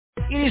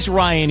It is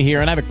Ryan here,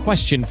 and I have a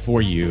question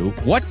for you.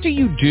 What do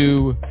you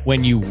do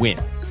when you win?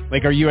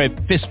 Like, are you a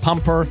fist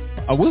pumper,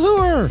 a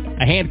woohooer,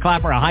 a hand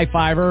clapper, a high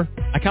fiver?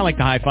 I kind of like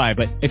the high five,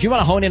 but if you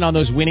want to hone in on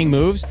those winning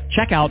moves,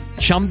 check out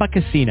Chumba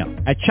Casino.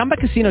 At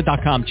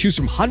ChumbaCasino.com, choose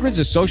from hundreds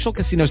of social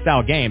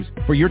casino-style games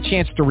for your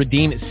chance to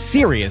redeem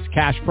serious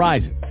cash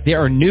prizes.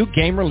 There are new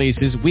game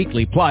releases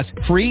weekly, plus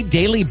free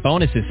daily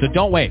bonuses, so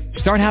don't wait.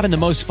 Start having the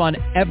most fun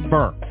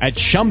ever at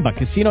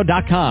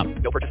ChumbaCasino.com.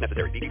 No purchase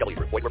necessary. VGW.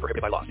 Void where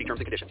prohibited by law. See terms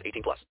and conditions.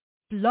 18+.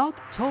 Blog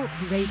Talk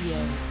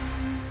Radio.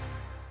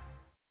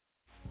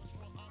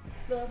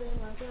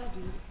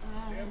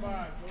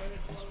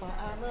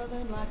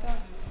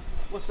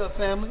 What's up,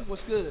 family?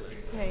 What's good?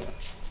 Hey.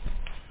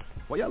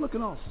 Well, y'all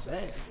looking all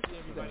sad.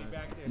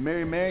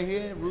 Mary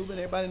here, Ruben,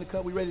 everybody in the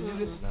cup. We ready to do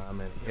this? Nah,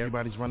 man.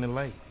 Everybody's running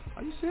late.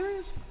 Are you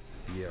serious?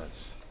 Yes.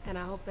 And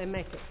I hope they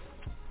make it.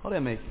 Oh, they'll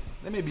make it.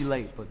 They may be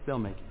late, but they'll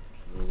make it.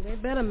 They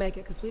better make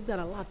it, because we've got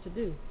a lot to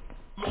do.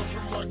 Love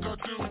him like I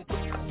do, love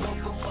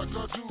him like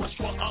I do. That's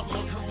why I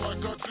love him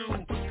like I do,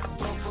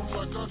 love him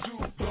like I do,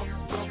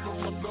 love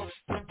him like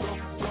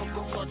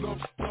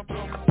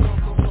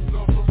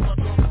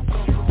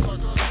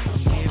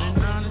Giving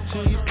honor to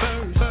your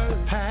first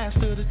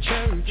pastor the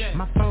church,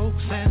 my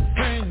folks and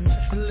friends.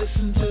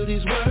 Listen to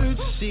these words.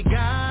 See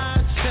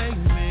God save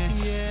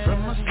me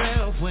from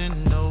myself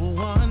when no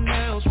one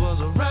else was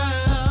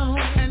around,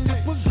 and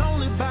it was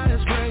only by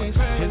His grace,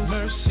 His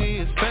mercy,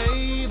 His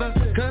favor.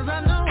 'Cause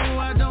I know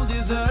I don't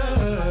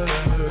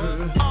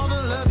deserve all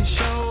the love He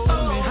showed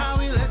me, how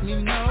He let me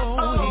know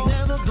He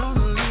never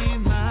gonna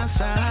leave my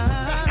side.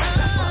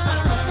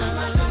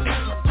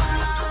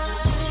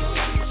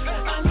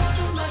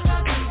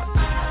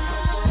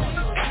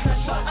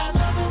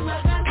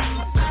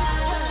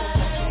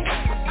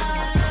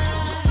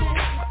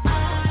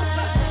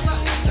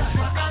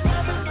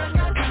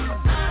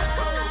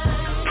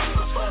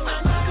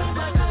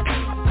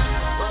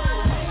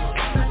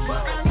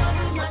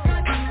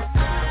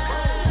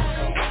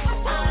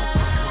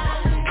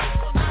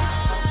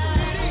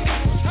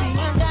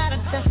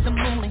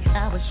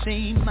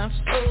 Saved my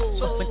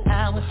soul when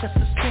I was just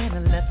a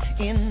sinner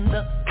left in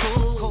the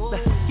cold.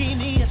 Give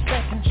me a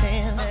second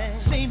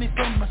chance, save me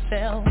from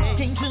myself.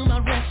 Came to my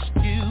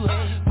rescue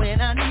when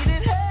I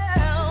needed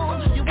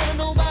help. You wanna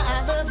know why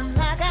I love Him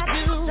like I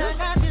do?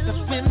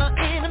 'Cause when my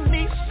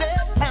enemy said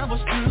I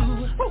was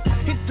through,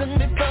 He took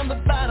me from the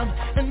bottom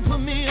and put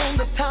me on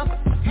the top.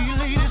 He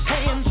laid His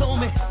hands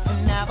on me,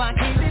 and now I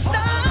can't be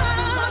stopped.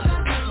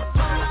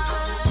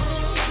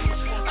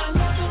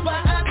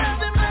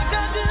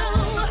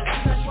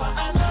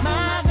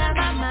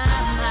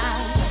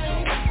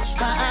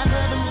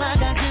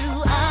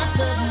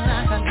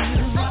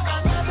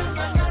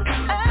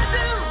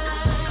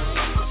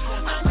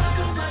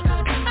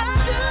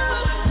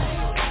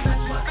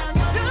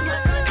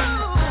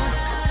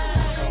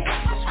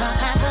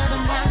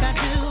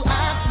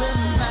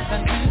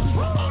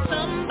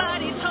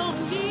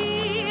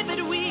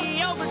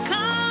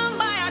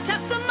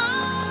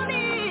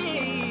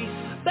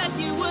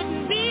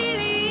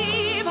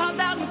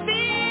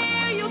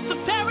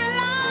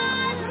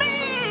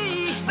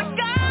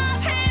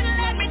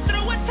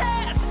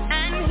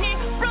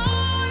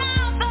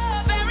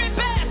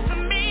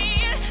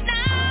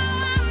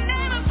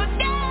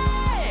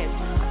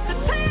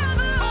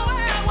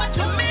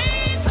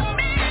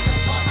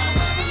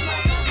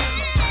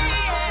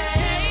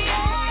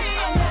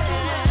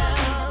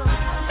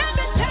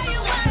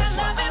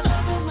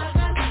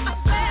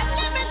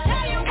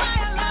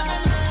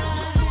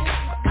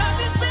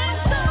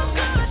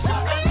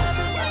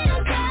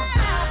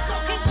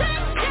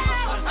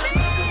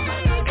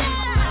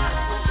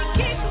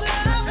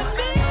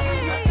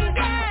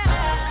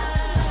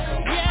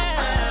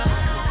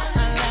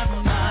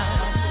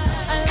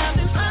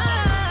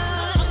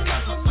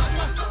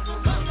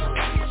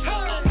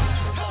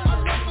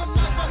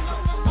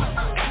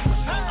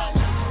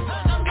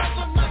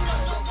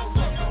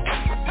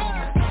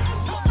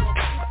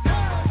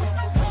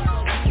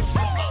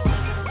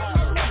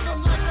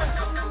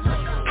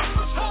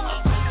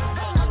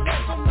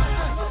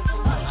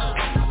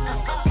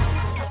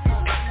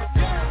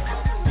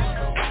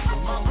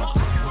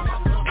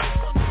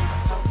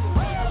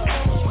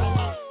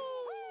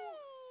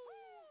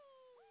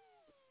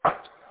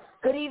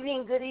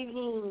 Good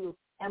evening,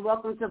 and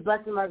welcome to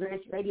Blessed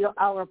Margaret's Radio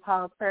Hour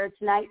Power Prayer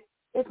tonight.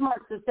 It's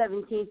March the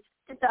 17th,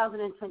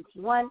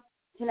 2021.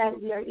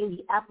 Tonight we are in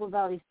the Apple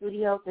Valley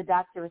studio. The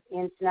doctor is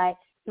in tonight.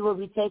 He will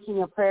be taking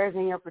your prayers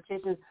and your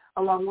petitions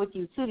along with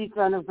you to the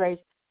throne of grace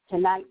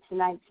tonight.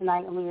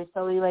 And we are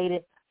so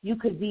elated you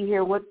could be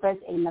here with us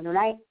another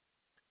night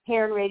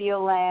here in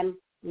Radio Land.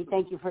 We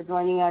thank you for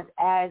joining us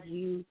as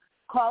you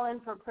call in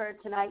for prayer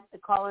tonight. The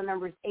call-in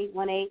number is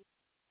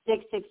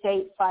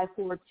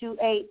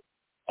 818-668-5428.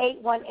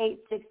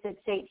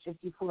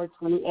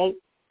 818-668-5428.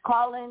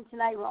 Call in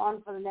tonight. We're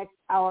on for the next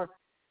hour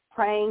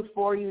praying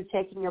for you,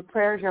 taking your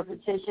prayers, your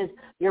petitions,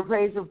 your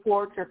praise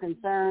reports, your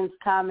concerns,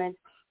 comments.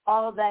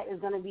 All of that is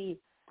going to be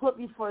put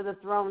before the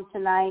throne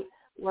tonight.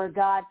 where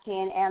God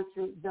can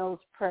answer those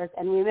prayers.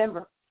 And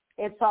remember,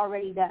 it's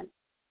already done.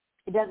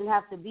 It doesn't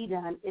have to be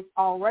done. It's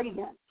already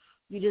done.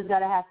 You just got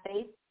to have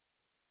faith,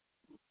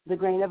 the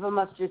grain of a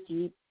mustard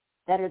seed,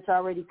 that it's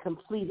already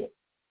completed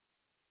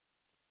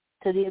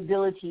to the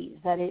abilities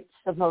that it's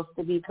supposed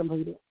to be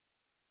completed.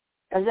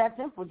 It's that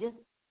simple. Just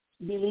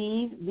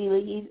believe,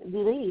 believe,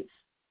 believe.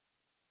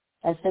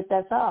 That's it.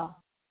 That's all.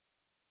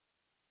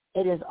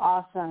 It is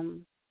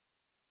awesome.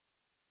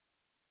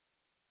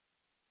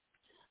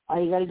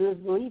 All you got to do is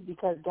believe,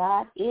 because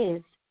God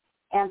is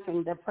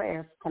answering the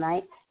prayers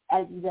tonight,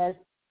 as he does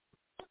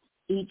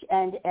each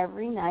and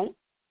every night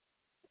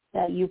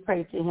that you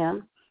pray to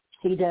him.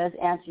 He does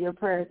answer your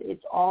prayers.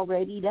 It's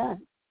already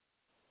done.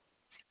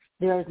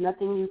 There is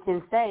nothing you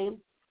can say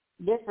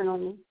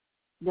differently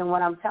than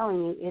what I'm telling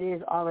you. It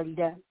is already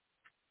done.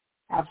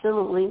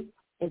 Absolutely.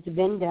 It's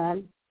been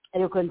done. It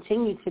will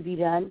continue to be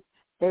done.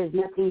 There's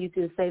nothing you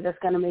can say that's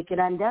going to make it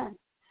undone,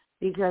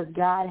 because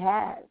God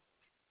has.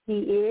 He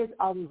is,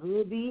 always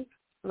will be,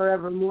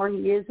 forevermore.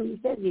 He is who he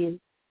said he is.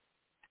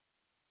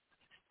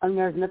 And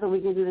there's nothing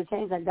we can do to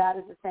change that. God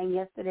is the same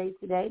yesterday,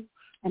 today,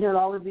 and he'll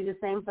always be the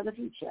same for the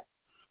future.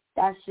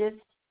 That's just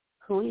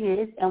who he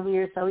is, and we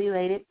are so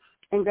elated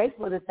and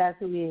grateful that that's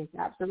who he is.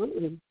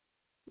 Absolutely.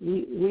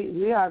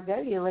 We are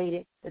very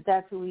elated that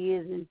that's who he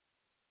is,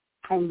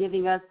 and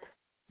giving us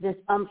this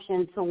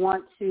umption to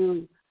want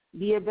to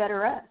be a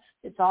better us.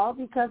 It's all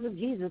because of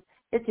Jesus.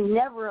 It's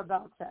never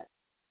about us.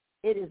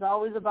 It is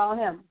always about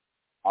him,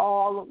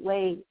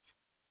 always.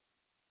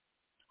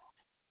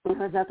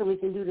 There's nothing we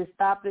can do to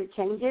stop it,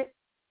 change it.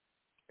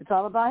 It's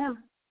all about him.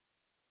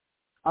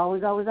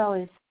 Always, always,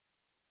 always.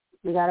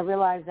 We got to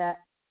realize that.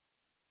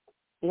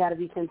 We got to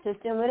be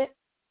consistent with it,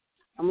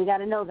 and we got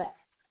to know that.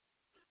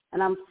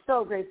 And I'm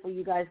so grateful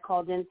you guys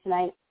called in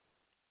tonight.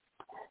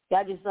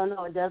 Y'all just don't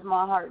know, it does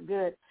my heart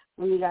good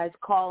when you guys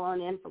call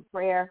on in for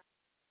prayer,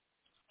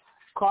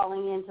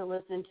 calling in to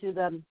listen to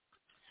the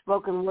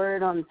spoken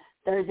word on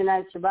Thursday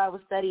nights for Bible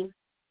study.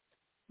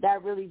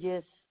 That really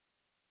just,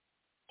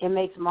 it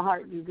makes my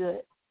heart do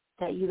good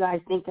that you guys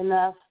think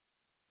enough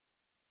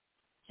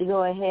to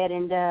go ahead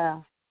and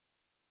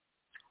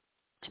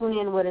tune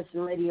in with us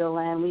in Radio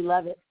Land. We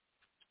love it.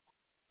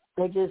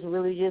 It just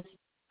really just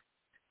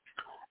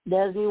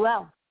does me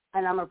well,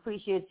 and I'm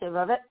appreciative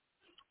of it,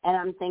 and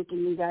I'm thanking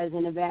you guys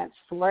in advance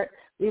for it.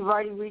 We've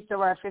already reached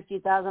over our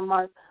 50,000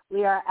 mark.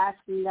 We are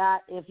asking God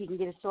if he can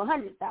get us to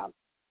 100,000.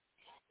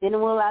 Then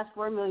we'll ask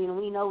for 1 million.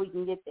 We know we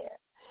can get there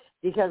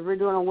because we're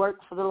doing a work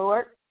for the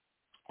Lord,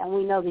 and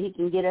we know that he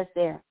can get us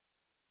there.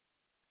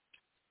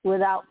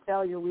 Without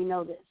failure, we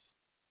know this.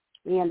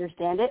 We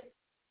understand it,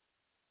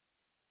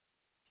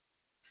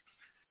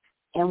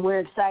 and we're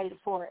excited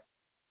for it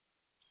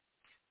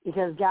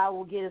because God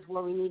will get us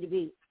where we need to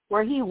be,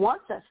 where he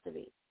wants us to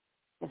be.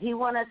 If he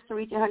wants us to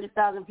reach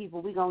 100,000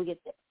 people, we're going to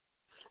get there.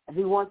 If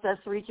he wants us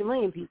to reach 1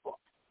 million people,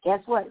 guess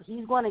what?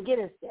 He's going to get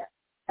us there.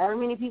 However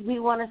many people he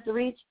wants us to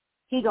reach,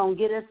 he's going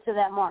to get us to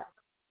that mark.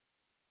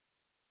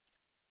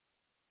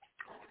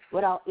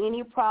 Without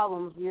any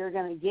problems, we are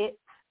going to get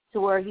to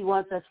where he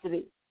wants us to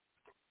be.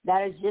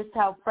 That is just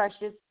how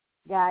precious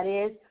God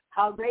is,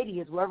 how great he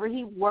is. Wherever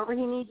he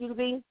needs you to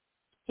be,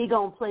 he's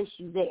going to place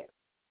you there.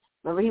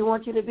 Wherever he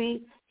wants you to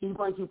be, he's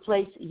going to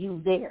place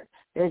you there.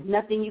 There's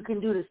nothing you can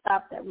do to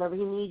stop that. Wherever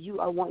he needs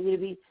you or want you to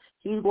be,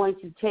 he's going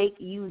to take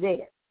you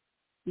there.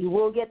 You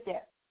will get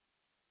there.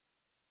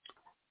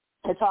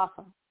 It's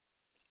awesome.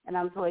 And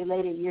I'm so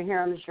elated you're here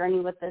on this journey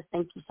with us.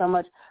 Thank you so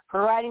much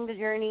for riding the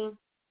journey.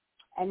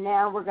 And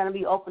now we're going to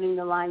be opening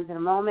the lines in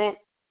a moment.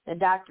 The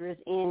doctor is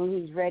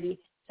in. He's ready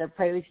to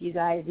pray with you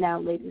guys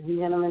now, ladies and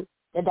gentlemen.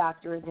 The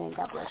doctor is in.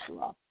 God bless you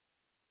all.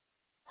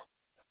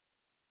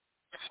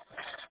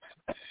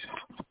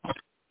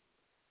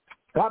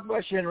 God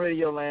bless you in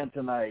Radio Land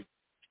tonight.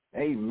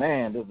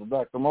 Amen. This is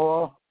Dr.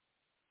 Moore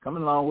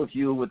coming along with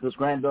you with this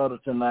granddaughter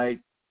tonight.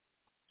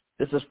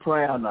 This is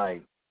prayer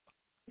night.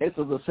 This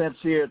is a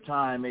sincere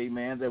time,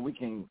 amen, that we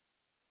can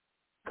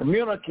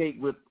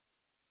communicate with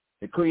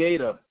the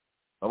Creator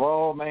of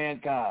all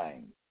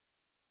mankind.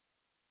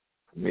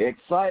 We're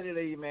excited,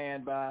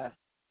 amen, by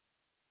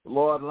the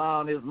Lord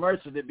allowing his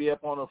mercy to be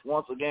upon us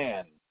once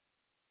again.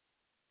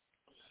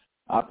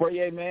 I pray,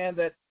 amen,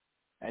 that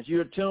as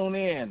you tune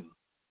in,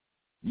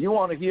 you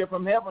want to hear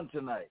from heaven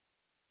tonight.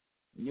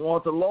 You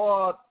want the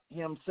Lord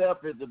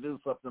himself to do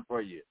something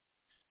for you.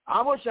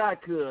 I wish I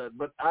could,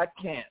 but I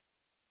can't.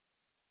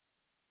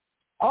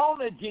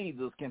 Only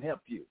Jesus can help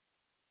you.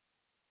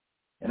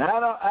 And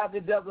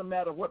it doesn't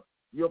matter what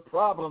your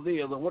problem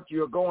is or what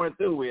you're going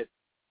through with,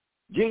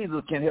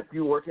 Jesus can help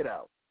you work it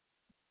out.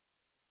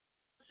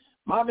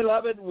 My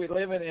beloved, we're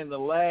living in the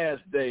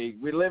last day.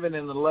 We're living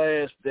in the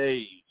last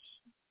days.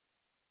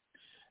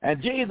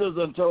 And Jesus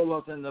has told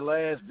us in the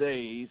last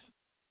days,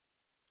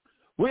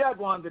 we are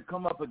going to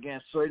come up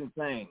against certain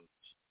things.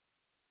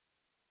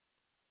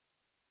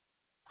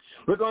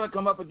 We're going to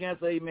come up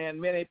against, amen,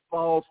 many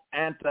false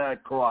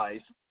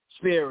antichrist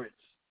spirits.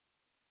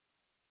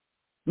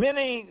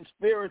 Many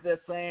spirits that are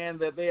saying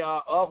that they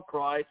are of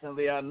Christ and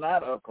they are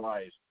not of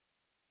Christ.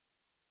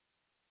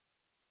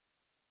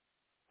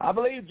 I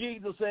believe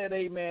Jesus said,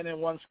 amen, in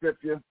one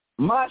scripture,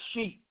 my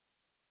sheep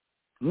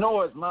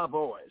knoweth my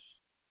voice.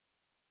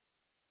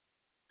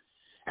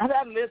 And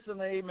I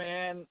listen,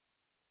 amen,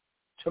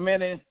 to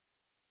many,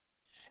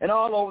 and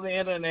all over the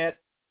internet,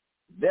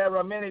 there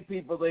are many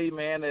people,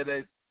 amen,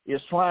 that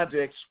is trying to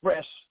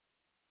express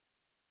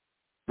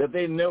that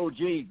they know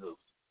Jesus.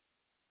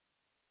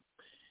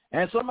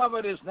 And some of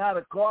it is not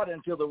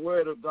according to the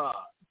word of God.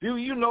 Do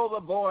you know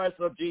the voice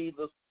of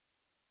Jesus?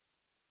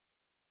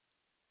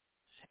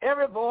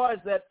 Every voice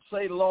that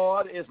say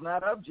Lord is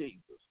not of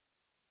Jesus.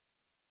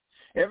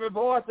 Every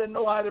voice that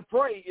know how to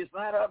pray is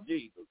not of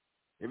Jesus.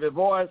 Every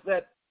voice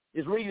that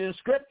is reading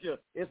scripture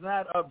is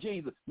not of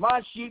Jesus.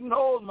 My sheep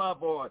knows my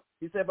voice.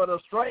 He said, but a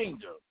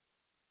stranger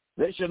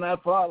they should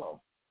not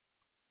follow.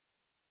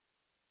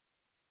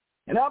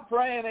 And I'm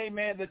praying,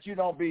 amen, that you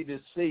don't be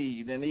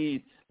deceived in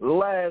these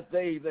last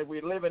days that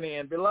we're living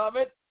in.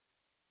 Beloved,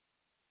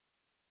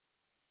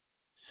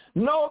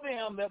 know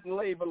them that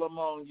labor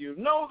among you.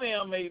 Know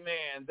them,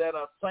 amen, that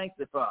are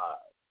sanctified.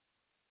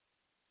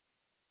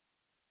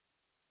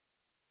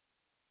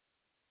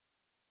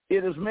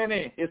 It is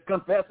many is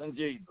confessing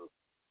Jesus.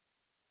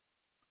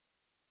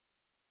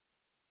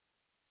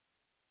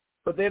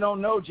 But they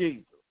don't know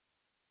Jesus.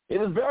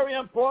 It is very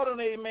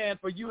important, amen,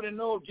 for you to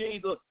know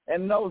Jesus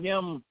and know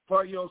him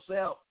for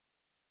yourself.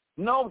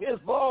 Know his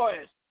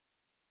voice.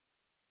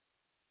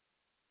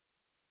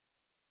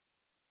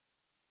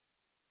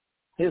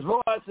 His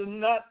voice is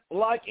not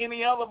like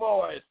any other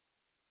voice.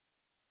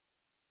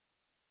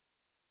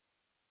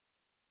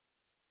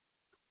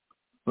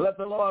 Let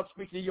the Lord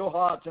speak to your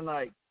heart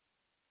tonight.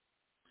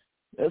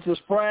 This is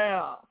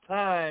prayer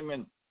time,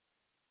 and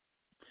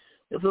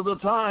this is the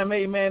time,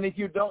 amen, if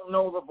you don't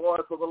know the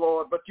voice of the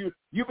Lord, but you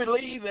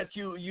believe that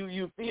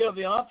you feel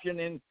the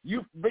unction, and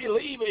you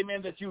believe,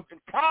 amen, that you can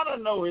kind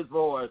of know his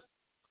voice.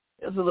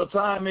 This is the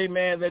time,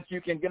 amen, that you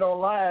can get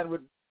online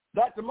with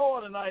Dr.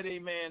 Moore tonight,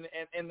 amen,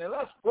 and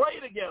let's pray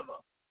together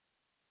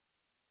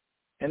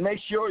and make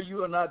sure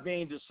you are not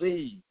being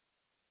deceived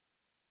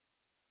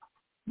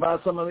by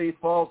some of these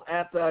false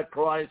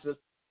antichrists,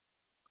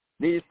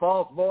 these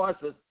false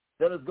voices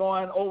that is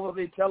going over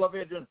the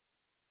television,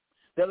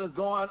 that is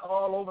going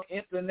all over the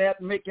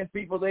internet, making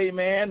people,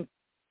 amen,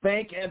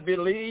 think and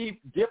believe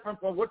different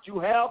from what you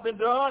have been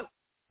done.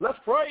 Let's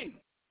pray.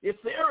 It's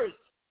serious.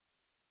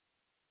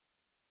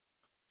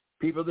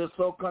 People that are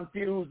so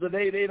confused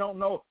today, they don't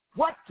know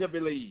what to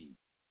believe.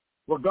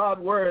 Well, God's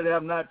word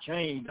have not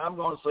changed. I'm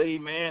going to say,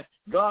 amen,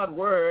 God's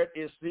word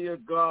is still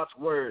God's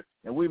word,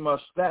 and we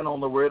must stand on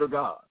the word of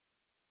God.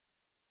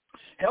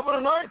 Heaven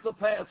and earth will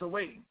pass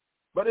away,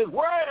 but his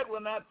word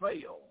will not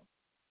fail.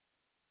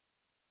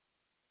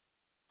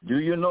 Do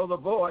you know the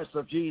voice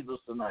of Jesus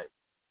tonight?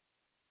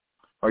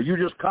 Are you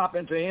just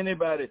copying to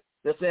anybody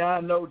that say, I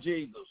know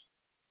Jesus?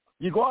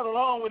 You're going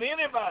along with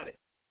anybody.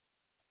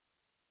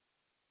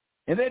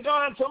 And they're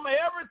doing some of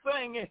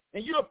everything,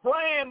 and you're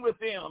praying with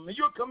them, and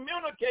you're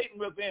communicating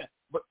with them.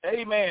 But,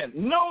 amen,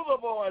 know the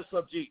voice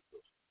of Jesus.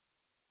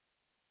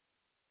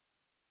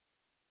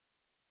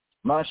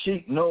 My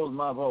sheep knows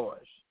my voice,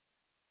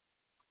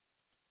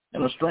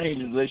 and a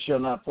stranger they shall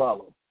not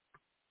follow.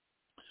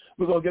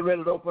 We're going to get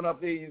ready to open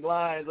up these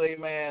lines,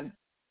 amen.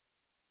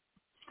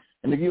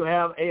 And if you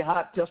have a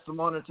hot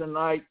testimony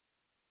tonight,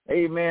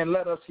 amen,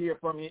 let us hear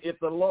from you. If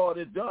the Lord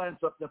is doing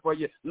something for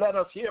you, let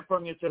us hear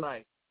from you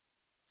tonight.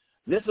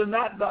 This is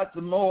not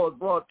Dr. Moore's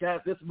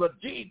broadcast. This is a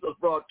Jesus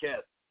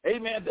broadcast.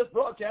 Amen. This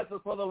broadcast is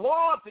for the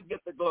Lord to get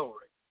the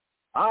glory.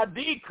 I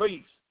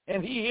decrease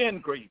and he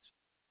increase.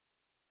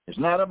 It's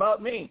not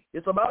about me.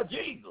 It's about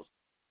Jesus.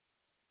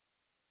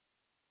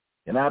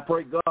 And I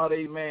pray God,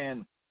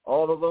 amen,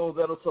 all of those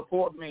that will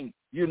support me,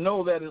 you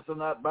know that it's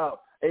not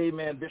about,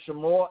 amen, Bishop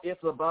Moore.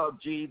 It's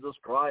about Jesus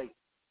Christ.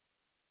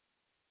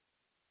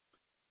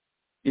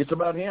 It's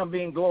about him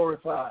being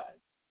glorified.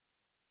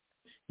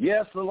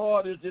 Yes, the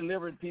Lord is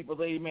delivering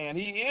people, amen.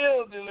 He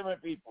is delivering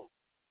people.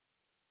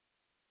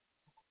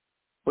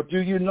 But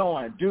do you know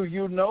him? Do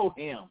you know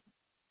him?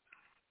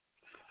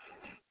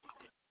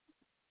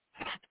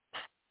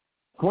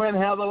 When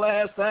have the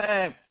last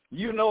time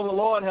you know the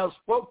Lord has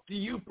spoke to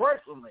you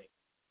personally?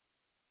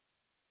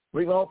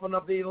 We're going to open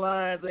up these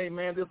lines,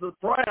 amen. This is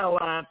a prayer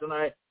line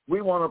tonight. We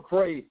want to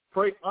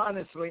pray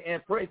honestly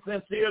and pray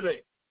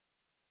sincerely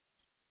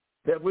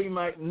that we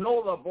might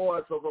know the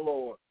voice of the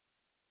Lord.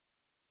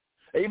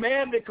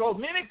 Amen, because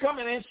many come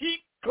in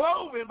sheep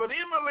clothing, but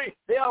inwardly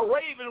they are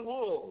raven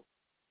wolves.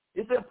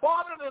 It's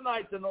important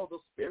tonight to know the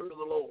Spirit of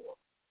the Lord.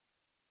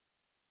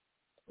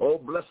 Oh,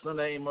 bless the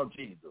name of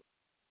Jesus.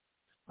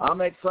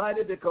 I'm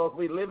excited because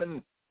we live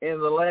in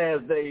the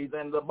last days,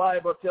 and the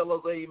Bible tells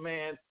us,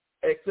 amen,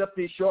 except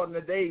he shorten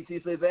the days, he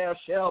says, there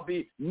shall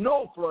be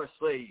no flesh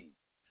saved.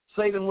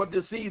 Satan would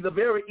deceive the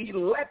very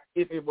elect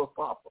if it was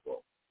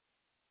possible.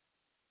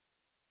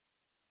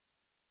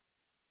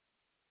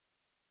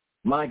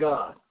 My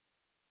God,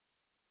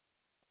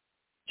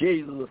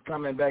 Jesus is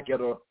coming back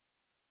at a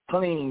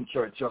clean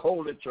church, a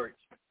holy church,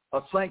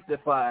 a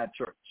sanctified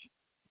church.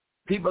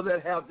 People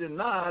that have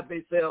denied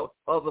themselves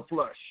of the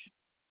flesh.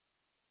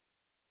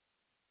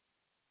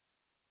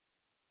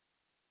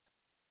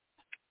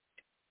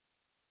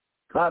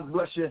 God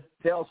bless you.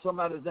 Tell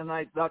somebody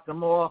tonight, Dr.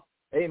 Moore,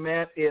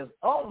 amen, is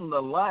on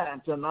the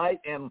line tonight,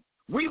 and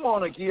we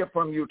want to hear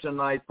from you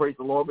tonight. Praise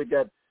the Lord. We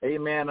got,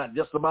 amen,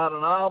 just about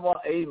an hour,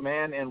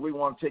 amen, and we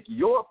want to take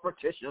your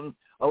petition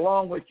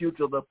along with you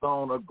to the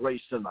throne of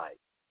grace tonight.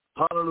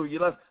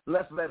 Hallelujah.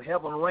 Let's let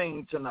heaven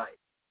reign tonight.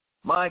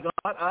 My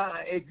God,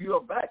 if you're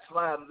a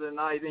backslider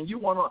tonight and you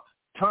want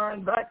to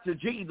turn back to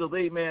Jesus,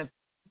 amen,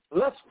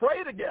 let's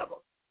pray together.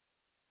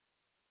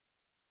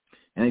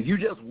 And if you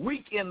just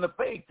weak in the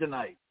faith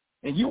tonight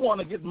and you want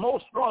to get more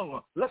stronger,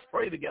 let's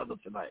pray together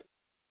tonight.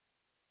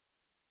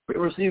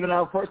 We're receiving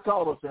our first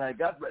caller tonight.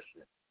 God bless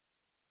you.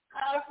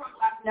 Caller from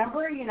last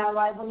number, you're now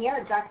live on the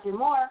air, Dr.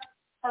 Moore.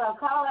 Hello,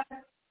 caller.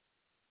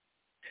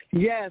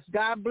 Yes,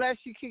 God bless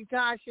you,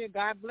 Ketasha.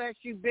 God bless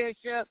you,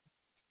 Bishop.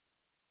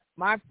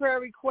 My prayer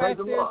request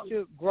is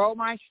to grow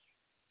my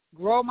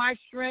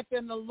strength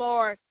in the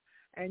Lord.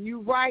 And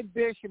you right,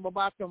 Bishop,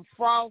 about them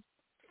false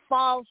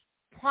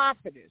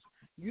prophets.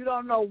 You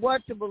don't know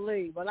what to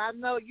believe, but I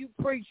know you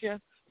preaching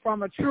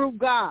from a true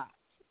God.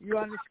 You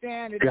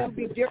understand? It will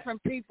be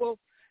different people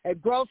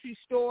at grocery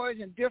stores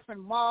and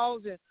different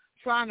malls and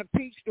trying to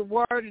preach the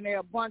word, and they're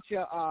a bunch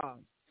of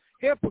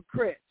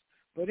hypocrites.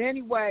 But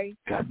anyway,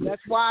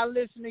 that's why I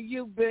listen to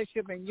you,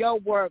 Bishop, and your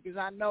word, because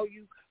I know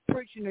you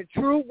preaching the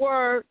true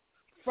word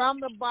from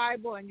the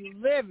Bible, and you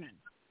living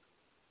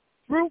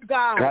through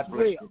God's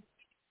will.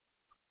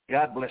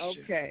 God bless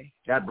you. Okay.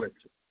 God bless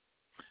you.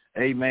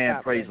 Amen.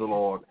 God Praise the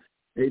Lord.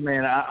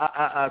 Amen.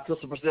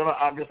 Sister Priscilla,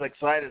 I'm just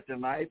excited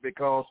tonight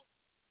because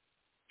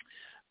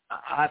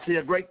I see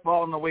a great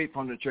falling away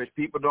from the church.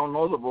 People don't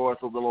know the voice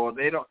of the Lord.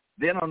 They don't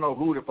know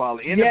who to follow.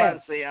 Anybody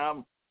say I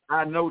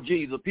know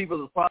Jesus.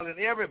 People are following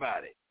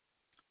everybody.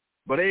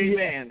 But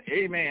amen,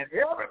 amen.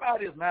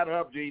 Everybody is not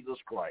of Jesus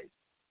Christ.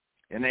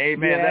 And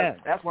amen.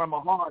 That's why my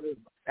heart is.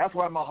 That's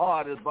why my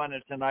heart is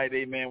burning tonight.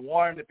 Amen.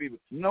 Warning the people,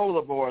 know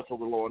the voice of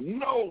the Lord.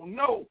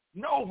 Know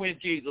when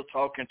Jesus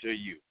talking to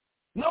you.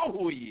 Know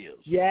who he is.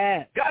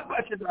 Yeah. God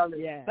bless you,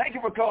 darling. Yeah. Thank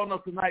you for calling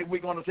us tonight.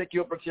 We're going to take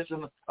your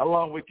petition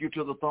along with you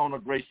to the throne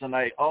of grace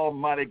tonight.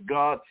 Almighty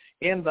God,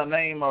 in the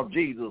name of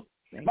Jesus.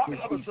 My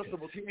beloved sister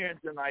was hearing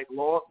tonight,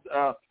 Lord,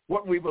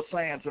 what we were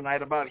saying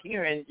tonight about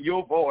hearing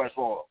your voice,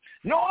 Lord.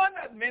 Knowing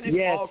that many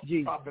false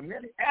prophets,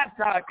 many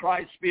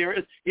antichrist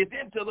spirits is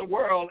into the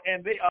world,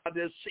 and they are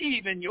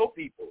deceiving your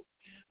people.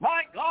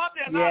 My God,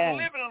 they're not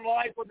living a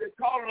life where they're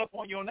calling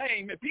upon your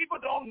name, and people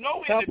don't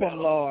know any better.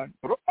 Lord.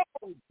 Oh,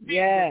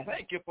 Jesus,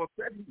 thank you for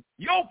setting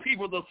your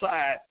people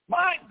aside.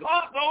 My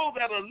God, those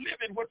that are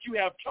living what you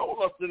have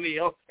told us to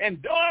live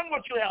and done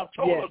what you have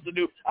told us to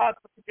do, I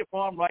thank you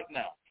for them right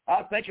now.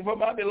 I thank you for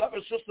my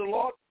beloved sister,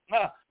 Lord.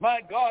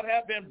 My God,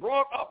 have been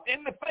brought up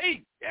in the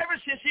faith ever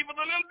since she was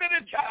a little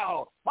bitty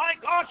child. My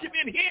God, she's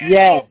been hearing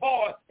your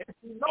voice. And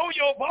she know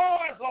your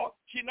voice, Lord.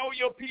 She know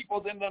your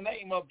people in the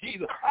name of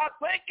Jesus. I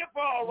thank you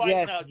for her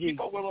right now. Keep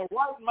her with a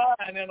right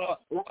mind and a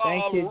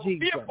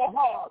fearful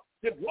heart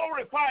to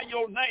glorify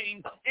your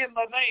name in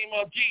the name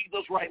of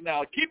Jesus right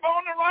now. Keep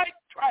on the right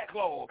track,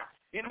 Lord.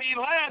 In these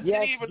last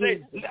and evil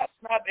days, let's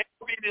not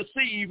ever be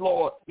deceived,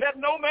 Lord. Let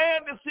no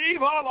man deceive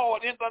her,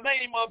 Lord, in the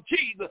name of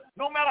Jesus.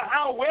 No matter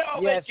how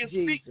well they can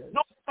speak,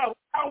 no matter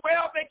how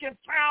well they can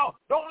sound,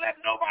 don't let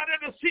nobody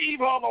deceive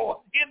her, Lord,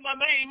 in the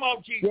name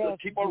of Jesus.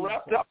 Keep her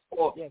wrapped up,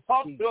 Lord.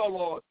 Talk to her,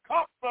 Lord.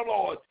 Talk to the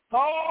Lord.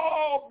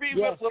 Oh, be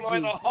with the Lord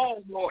in her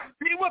home, Lord.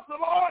 Be with the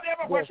Lord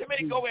everywhere she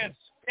may go in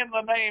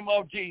the name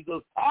of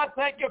Jesus. I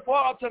thank you for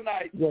her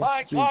tonight.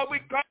 My God, we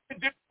claim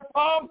to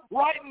come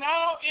right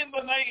now in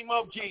the name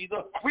of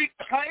Jesus. We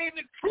claim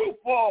the truth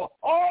for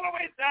all the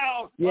way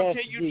down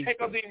until you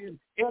take us in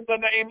the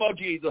name of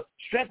Jesus.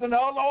 Strengthen her,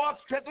 Lord.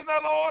 Strengthen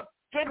her, Lord.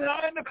 Strengthen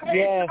her in the faith.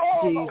 Yes,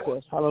 Jesus.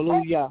 Lord.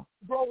 Hallelujah.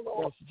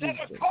 Lord. Let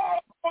us call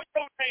on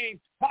your name,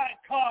 my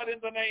God, in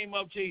the name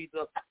of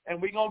Jesus. And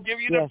we're going to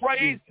give you the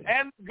praise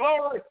and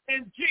glory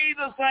in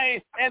Jesus'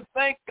 name. And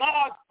thank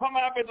God for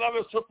my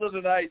beloved sister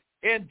tonight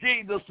in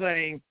Jesus'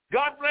 name.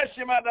 God bless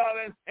you, my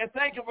darling, and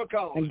thank you for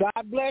calling. And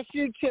God bless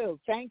you, too.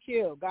 Thank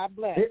you. God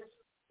bless.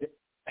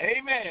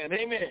 Amen.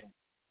 Amen.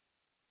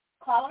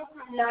 Caller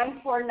from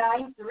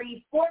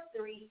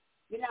 949343.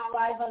 You're now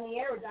live on the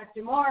air with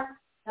Dr. Moore.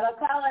 Hello,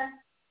 caller.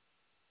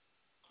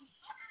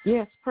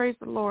 Yes, praise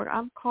the Lord.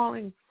 I'm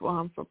calling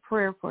for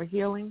prayer for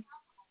healing.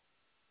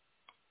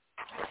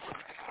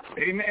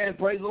 Amen.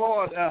 Praise the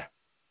Lord.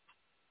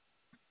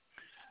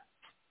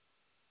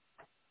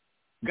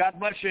 God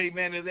bless you.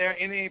 Amen. Is there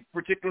any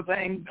particular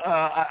thing?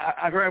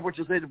 I heard what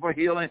you said for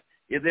healing.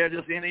 Is there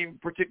just any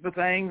particular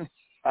thing?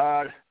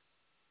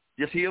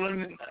 Just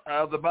healing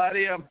of the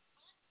body?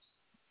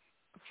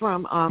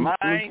 From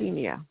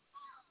leukemia.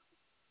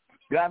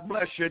 God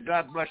bless you.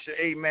 God bless you.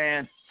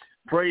 Amen.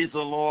 Praise the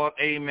Lord.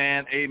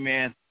 Amen.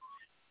 Amen.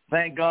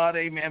 Thank God.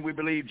 Amen. We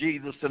believe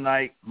Jesus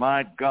tonight.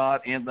 My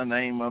God, in the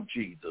name of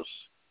Jesus.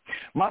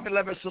 My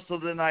beloved sister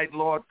tonight,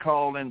 Lord,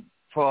 calling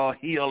for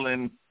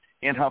healing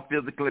in her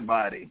physical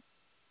body.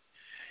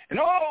 And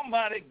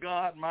almighty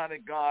God, mighty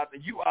God,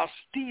 you are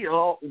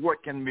still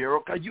working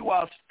miracles. You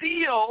are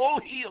still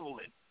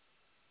healing.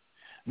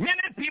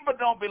 Many people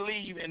don't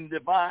believe in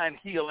divine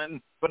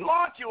healing, but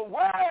Lord, your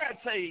word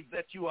says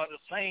that you are the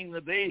same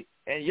today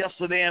and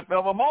yesterday and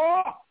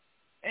forevermore.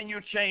 And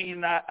you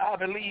change. I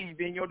believe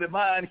in your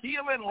divine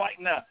healing right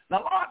now.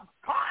 Now, Lord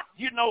God,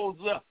 you know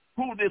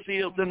who this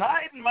is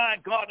tonight, my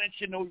God, and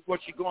you know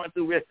what you're going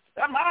through with.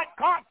 And my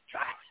God,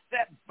 touch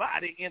that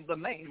body in the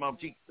name of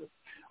Jesus.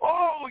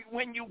 Oh,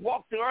 when you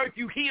walk the earth,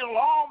 you heal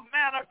all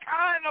manner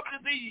kind of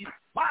disease.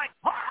 My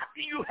God,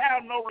 you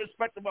have no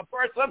respect of a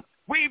person.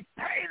 We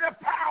pray the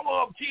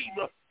power of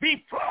Jesus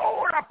be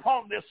flowing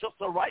upon this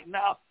sister right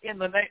now in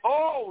the name.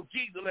 Oh,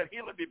 Jesus, let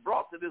healing be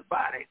brought to this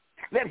body.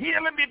 Let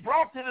healing be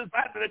brought to this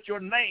body that your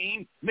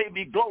name may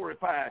be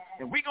glorified.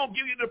 And we're going to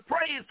give you the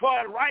praise for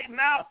it right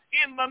now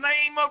in the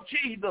name of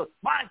Jesus.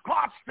 My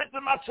God,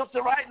 strengthen my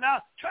sister right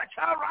now. Touch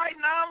her right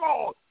now,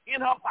 Lord,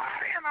 in her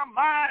body, in her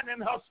mind,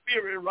 in her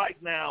spirit right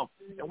now.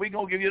 And we're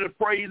going to give you the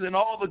praise and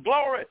all the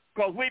glory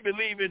because we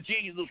believe in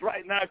Jesus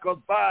right now because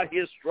by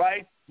his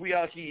stripes we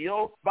are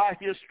healed. By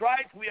his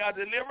stripes we are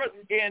delivered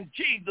in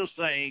Jesus'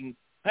 name.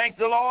 Thank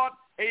the Lord.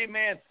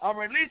 Amen. I'm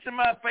releasing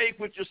my faith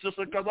with you,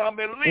 sister, because I'm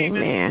believing.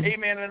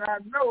 Amen. And I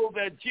know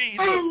that Jesus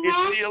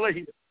is still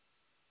here.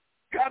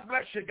 God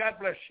bless you. God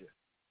bless you.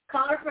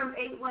 Caller from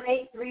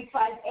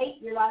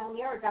 818-358. You're live on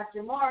the air.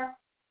 Dr. Moore.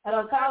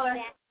 Hello, caller.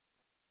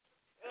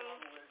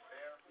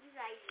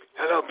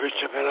 Hello,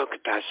 Bishop. Hello,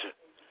 Katasha.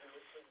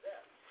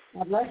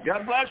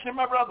 God bless you,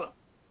 my brother.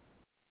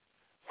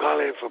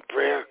 Calling for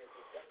prayer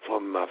for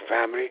my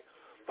family,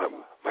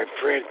 my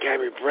friend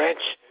Cammy Branch,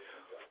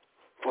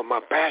 for my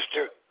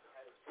pastor,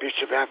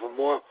 Bishop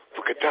Applemore,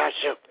 for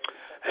Katasha,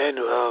 and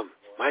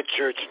my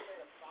church.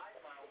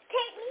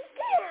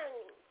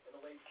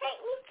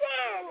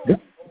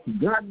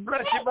 God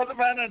bless you, Brother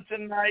Vanna,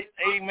 tonight.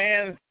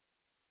 Amen.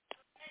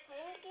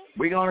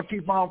 We're going to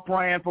keep on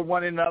praying for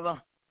one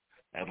another.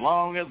 As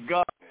long as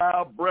God,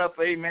 our breath,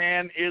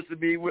 amen, is to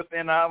be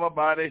within our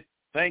body.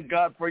 Thank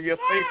God for your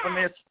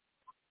faithfulness,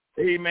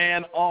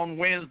 amen, on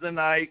Wednesday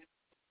night.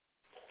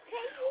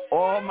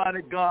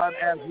 Almighty God,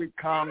 as we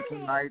come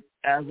tonight,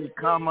 as we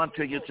come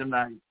unto you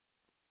tonight,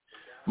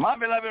 my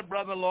beloved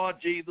brother, Lord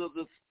Jesus,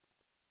 is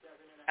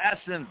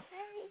asking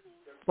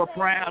for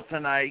prayer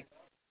tonight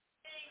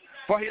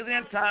for his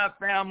entire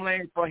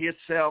family, for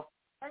himself,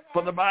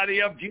 for the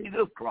body of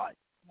Jesus Christ.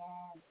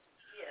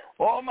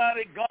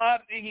 Almighty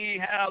God, he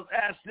has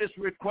asked this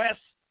request,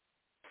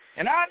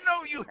 and I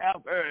know you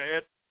have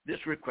heard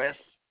this request.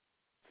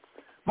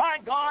 My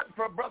God,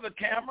 for Brother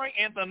Cameron,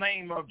 in the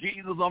name of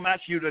Jesus, I'm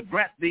asking you to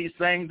grant these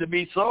things to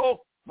be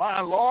so.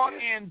 My Lord,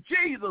 in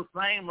Jesus'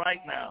 name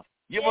right now,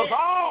 give us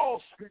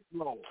all strength,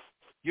 Lord.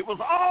 Give us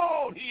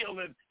all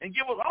healing, and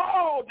give us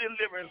all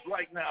deliverance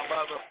right now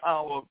by the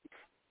power of God.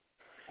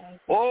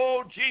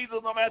 Oh,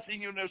 Jesus, I'm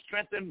asking you to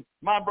strengthen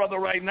my brother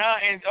right now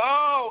and,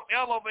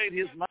 elevate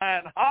his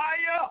mind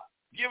higher.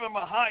 Give him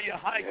a higher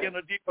hike and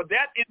a deeper.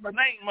 That in the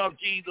name of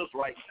Jesus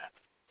right now.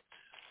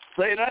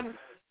 Satan,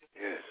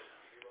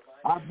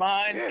 I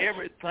bind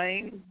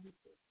everything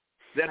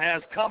that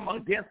has come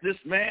against this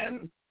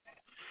man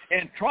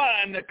and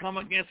trying to come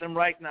against him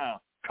right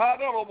now.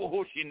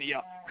 Continue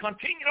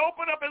to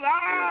open up his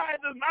eyes,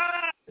 his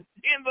mind,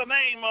 in the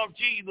name of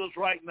Jesus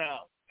right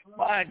now.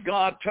 My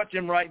God, touch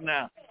him right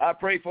now. I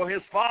pray for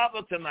his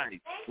father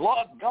tonight.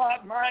 Lord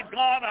God, my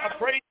God, I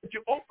pray that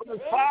you open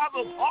his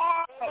father's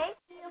heart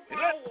and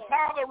let the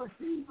father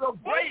receive your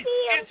grace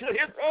into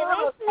his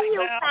heart right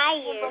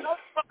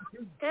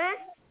now.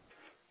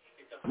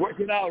 Work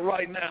it out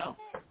right now.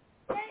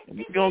 And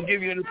we're going to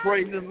give you the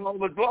praise and all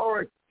the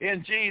glory.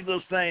 In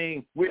Jesus'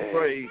 name we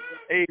pray.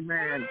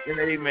 Amen and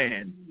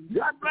amen.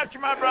 God bless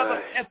you, my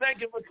brother, and thank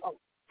you for coming.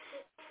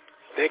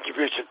 Thank you,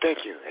 Bishop.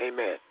 Thank you.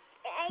 Amen.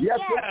 Yes,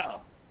 sir.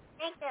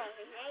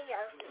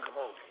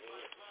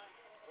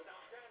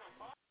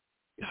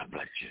 God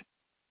bless you.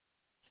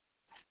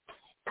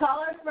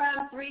 Caller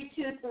from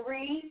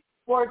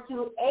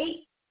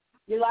 323-428.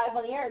 You're live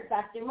on the air.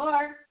 Dr.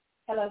 Moore.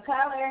 Hello,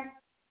 caller.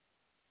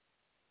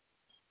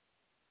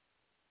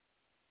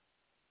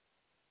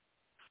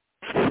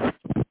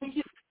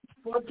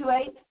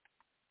 (428).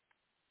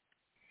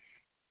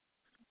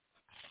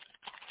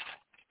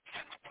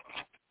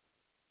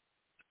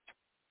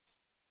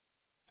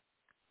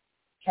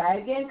 Try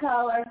again,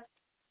 caller.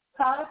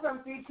 Caller from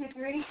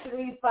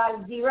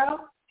 323-350.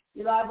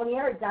 You're live on the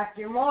air.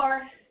 Dr.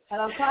 Moore.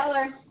 Hello,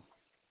 caller.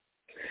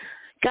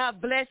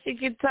 God bless you,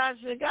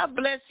 Katasha. God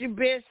bless you,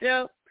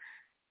 Bishop.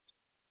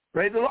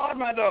 Praise the Lord,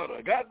 my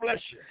daughter. God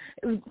bless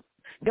you.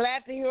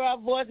 Glad to hear our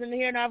voice and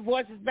hearing our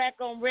voices back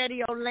on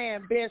Radio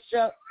Land,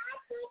 Bishop.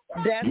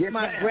 That's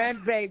my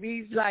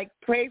grandbaby. He's like,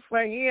 pray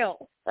for him.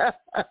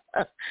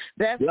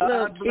 That's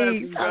little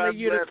Keith telling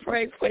you to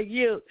pray for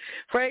you.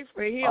 Pray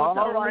for him.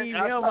 Don't leave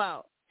him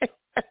out.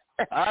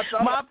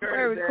 My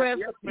prayer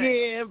request,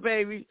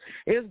 baby.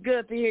 It's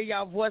good to hear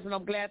y'all voice, and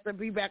I'm glad to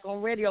be back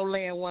on Radio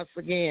Land once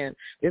again.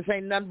 This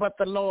ain't nothing but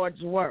the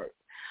Lord's work.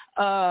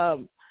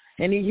 And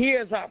he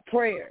hears our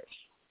prayers.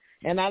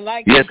 And I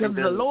like it because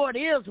the Lord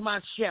is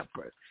my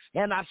shepherd.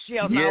 and I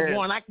shall not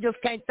want. I just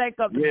can't think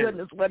of the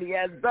goodness what he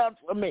has done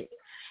for me.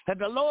 And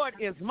the Lord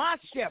is my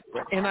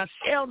shepherd, and I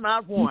shall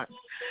not want.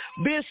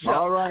 Bishop,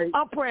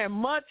 I'm praying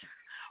much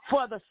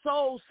for the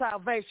soul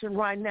salvation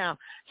right now.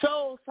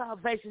 Soul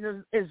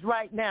salvation is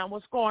right now.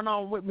 What's going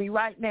on with me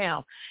right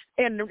now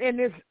in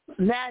this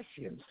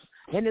nation,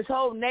 in this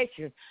whole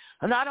nation,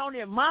 and not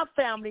only in my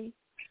family,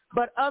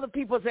 but other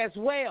people's as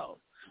well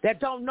that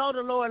don't know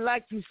the Lord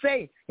like you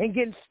say and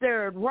getting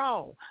stirred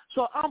wrong.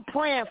 So I'm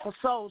praying for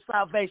soul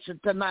salvation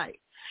tonight.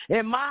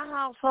 In my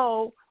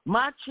household,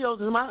 my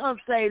children, my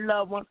unsaved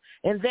loved ones,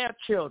 and their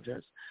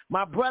children,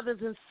 my brothers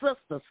and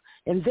sisters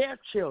and their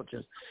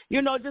children,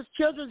 just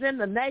children in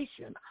the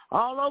nation,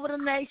 all over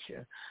the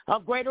nation, a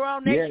greater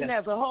all nation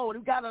as a whole.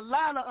 We've got a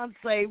lot of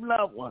unsaved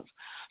loved ones.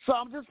 So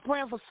I'm just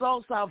praying for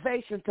soul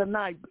salvation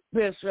tonight,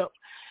 Bishop.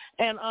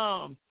 And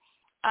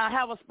I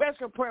have a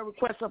special prayer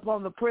request up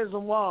on the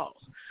prison walls,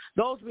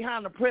 those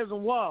behind the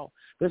prison wall,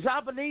 because I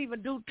believe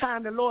in due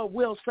time the Lord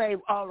will save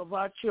all of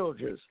our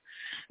children.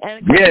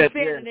 And he said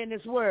it in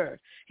his word.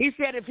 He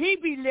said if he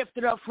be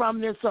lifted up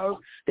from this earth,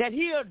 that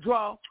he'll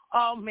draw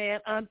all men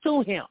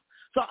unto him.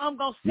 So I'm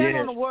going to stand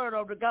on the word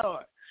of the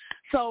God.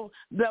 So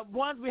the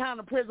ones behind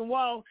the prison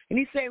wall, and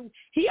he said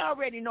he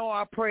already know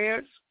our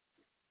prayers.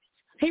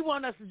 He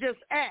wants us to just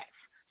ask.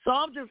 So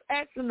I'm just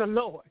asking the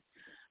Lord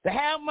to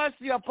have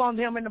mercy upon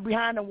them in the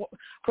behind the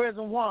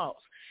prison walls.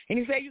 And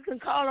he said you can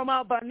call them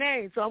out by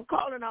name. So I'm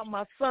calling out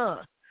my son,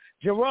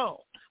 Jerome,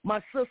 my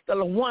sister,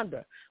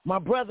 LaWanda, my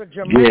brother,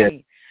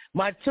 Jermaine,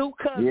 my two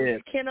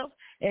cousins, Kenneth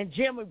and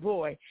Jimmy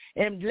Boy,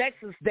 and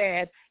Lex's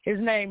dad, his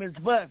name is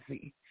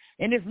Buzzy.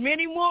 And there's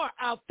many more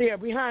out there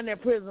behind their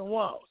prison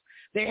walls.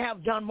 They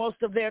have done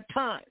most of their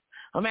time.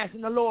 I'm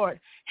asking the Lord,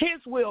 his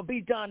will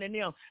be done in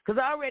them,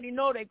 because I already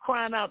know they're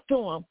crying out to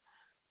him.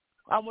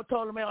 I always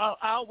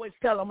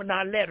tell them in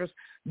our letters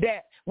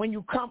that when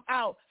you come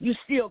out, you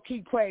still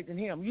keep praising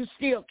him. You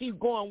still keep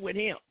going with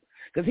him,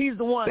 because he's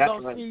the one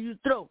going to see you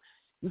through.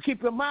 You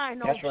keep your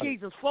mind on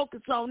Jesus.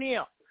 Focus on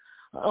him.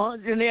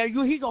 And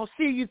he's going to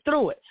see you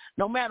through it.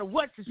 No matter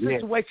what the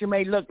situation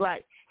may look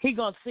like, he's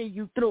going to see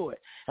you through it.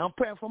 And I'm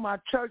praying for my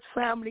church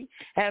family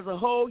as a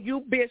whole,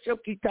 you,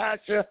 Bishop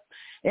Ketasha,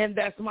 and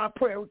that's my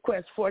prayer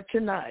request for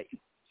tonight.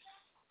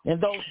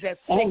 And those that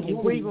sick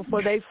and grieving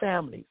for their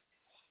families.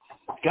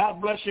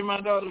 God bless you,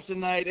 my daughter,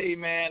 tonight.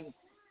 Amen.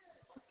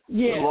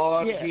 The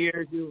Lord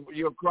hears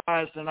your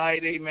cries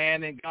tonight.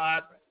 Amen. And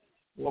God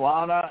will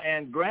honor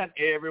and grant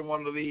every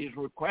one of these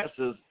requests.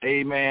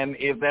 Amen.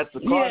 If that's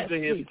according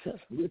to his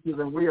riches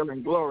and will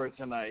and glory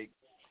tonight.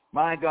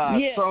 My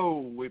God,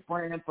 soul. We're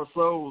praying for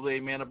souls.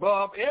 Amen.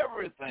 Above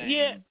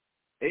everything.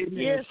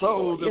 Amen.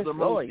 Souls is the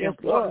most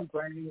important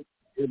thing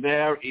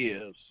there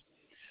is.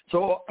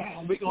 So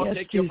we're going to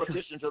take your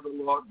petition to the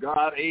Lord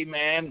God.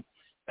 Amen.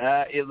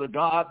 Is a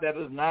God that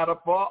is not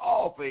afar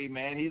off,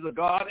 amen. He's a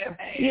God at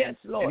hand. Yes,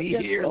 Lord. And he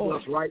hears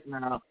us right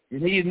now.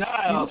 And he's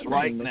nigh us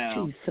right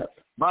now.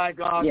 My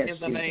God, in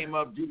the name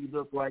of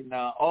Jesus right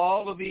now.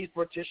 All of these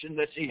petitions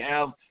that she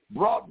has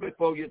brought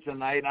before you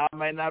tonight, I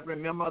may not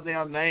remember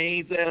their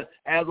names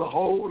as a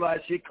whole, as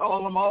she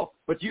called them all,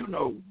 but you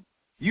know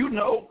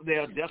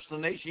their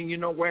destination, you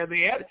know where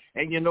they're at,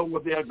 and you know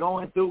what they're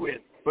going through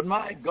it. But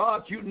my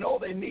God, you know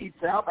they need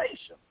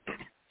salvation.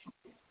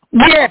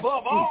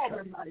 Above all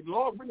tonight,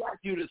 Lord, we ask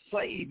you to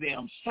save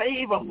them.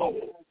 Save them, Lord.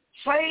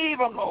 Save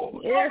them,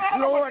 Lord. Yes,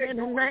 Lord, in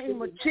the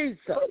name of Jesus.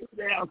 Save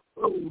their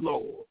soul,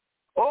 Lord.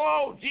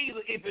 Oh,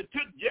 Jesus, if it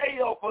took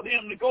jail for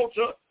them to go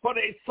to, for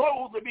their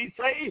souls to be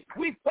saved,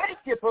 we thank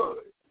you for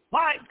it.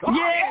 My God.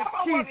 Yes,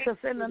 Jesus,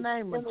 in the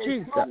name of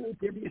Jesus.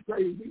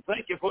 We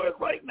thank you for it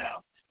right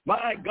now.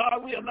 My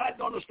God, we are not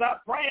going to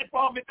stop praying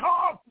for them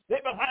because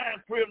they're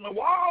behind prison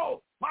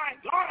wall. My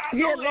God, I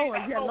know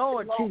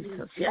Lord,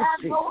 Jesus. Yes,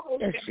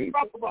 Jesus.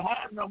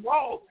 Behind the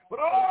wall. But,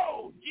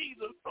 oh,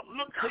 Jesus,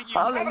 look to you.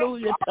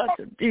 Hallelujah, touch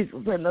of Jesus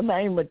in the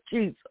name of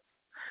Jesus.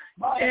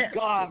 My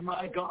God,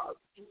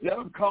 let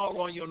them call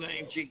on your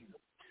name, Jesus.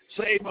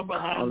 Save them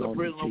behind the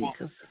prison wall.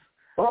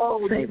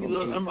 Oh, Jesus,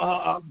 and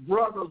our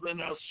brothers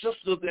and our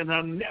sisters and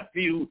our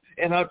nephews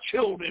and our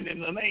children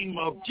in the name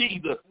of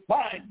Jesus.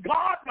 My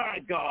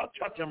God,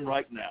 touch them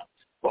right now.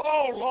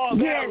 Oh,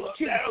 Lord, there's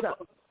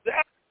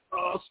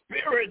a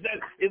spirit that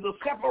is a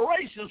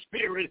separation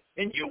spirit,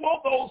 and you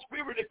want those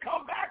spirits to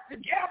come back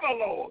together,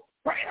 Lord.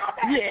 Pray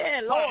on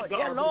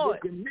that. Lord.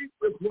 We can meet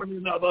with one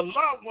another,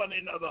 love one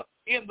another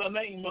in the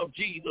name of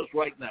Jesus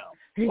right now.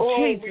 We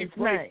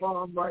pray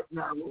for them right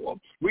now, Lord.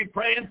 We're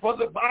praying for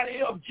the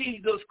body of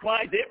Jesus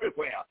Christ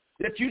everywhere,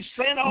 that you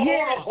send on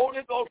a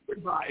Holy Ghost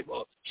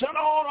revival. Send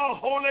on a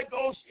Holy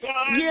Ghost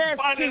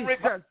finding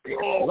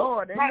revival.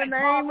 Lord, in the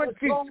name of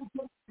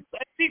Jesus.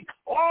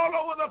 All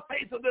over the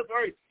face of this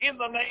earth in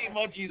the name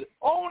of Jesus.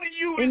 Only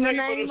you in the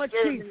name of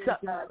Jesus.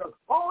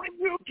 Only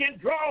you can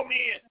draw me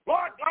in.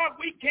 Lord God,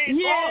 we can't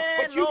draw,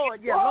 but you Lord,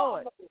 can draw.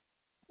 Lord.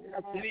 Do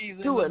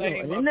it, Lord,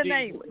 in the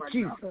name of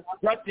Jesus.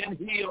 Touch and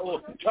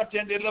heal, touch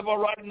and deliver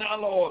right now,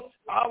 Lord.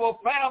 Our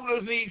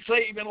families need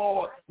saving,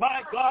 Lord.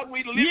 My God,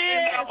 we live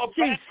in our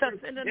families,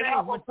 in the and name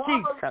our of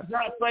fathers Jesus. is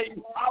not saved.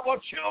 Our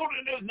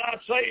children is not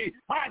saved.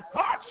 My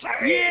God,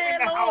 saved Yeah,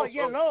 in the Lord, house.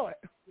 yeah, Lord.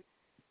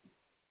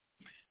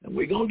 And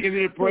we're going to give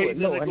you the praise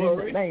and the Lord,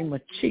 glory. in the name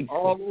of Jesus.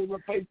 All over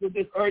the face of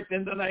this earth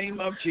in the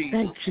name of Jesus.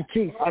 Thank you,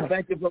 Jesus. I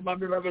thank you for my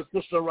beloved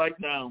sister right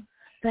now.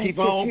 Keep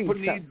on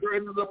putting these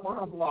burdens upon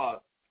her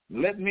heart.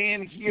 Let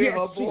men hear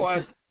her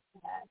voice.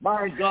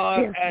 My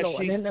God, yes, as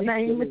Lord, she in the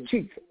name of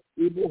Jesus.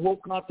 In the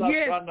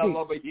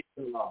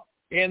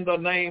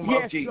name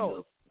of Jesus.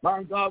 Lord.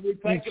 My God, we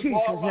thank you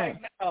for it right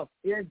now.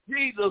 In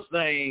Jesus'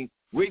 name,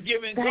 we're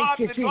giving God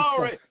the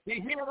glory.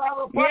 He hears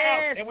our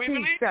prayer, and we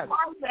believe right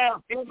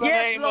now in the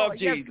name of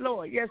Jesus. Yes,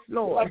 Lord. Yes,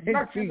 Lord.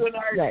 Bless you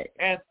tonight,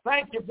 and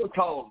thank you for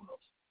calling us.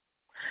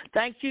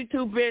 Thank you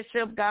too,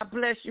 Bishop. God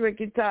bless you,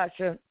 Ricky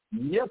Tasha.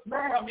 Yes,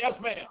 ma'am. Yes,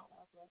 ma'am.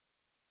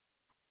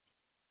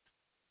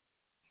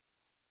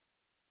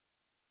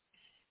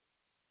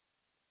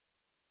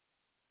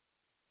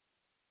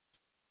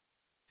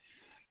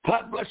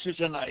 God bless you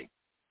tonight.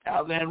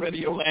 Out there in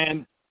Radio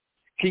Land,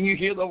 can you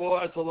hear the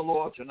voice of the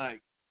Lord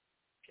tonight?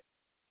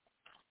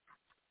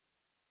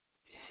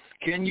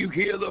 Can you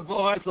hear the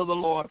voice of the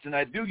Lord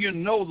tonight? Do you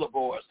know the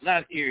voice?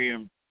 Not hear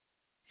him,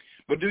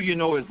 but do you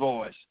know his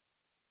voice?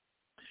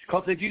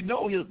 Because if you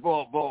know his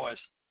voice,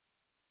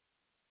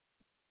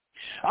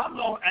 I'm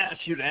going to ask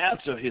you to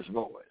answer his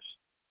voice.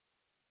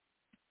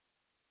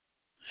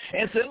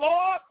 And say,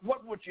 Lord,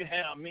 what would you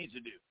have me to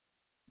do?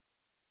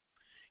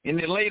 In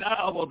the late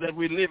hour that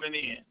we're living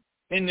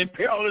in the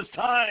perilous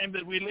time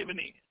that we're living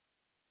in.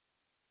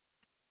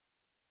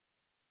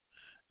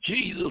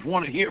 Jesus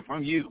wants to hear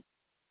from you.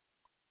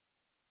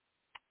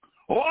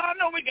 Oh, I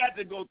know we got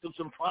to go through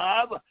some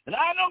trials, and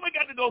I know we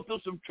got to go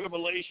through some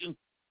tribulation,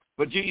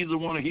 but Jesus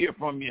wants to hear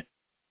from you.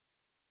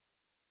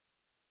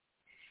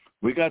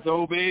 We got to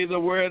obey the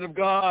word of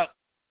God.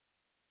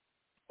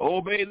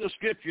 Obey the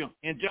scripture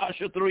in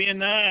Joshua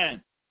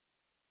 3:9.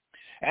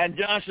 And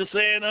Joshua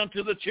said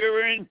unto the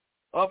children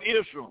of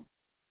Israel,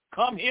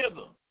 come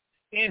hither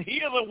and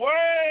hear the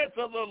words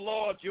of the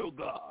Lord your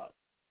God.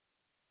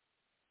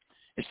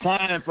 It's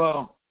time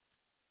for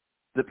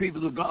the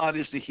people of God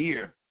is to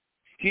hear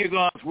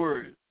God's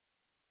word.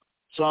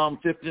 Psalm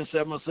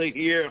 15:7 say,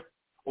 hear,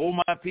 O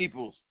my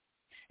peoples,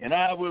 and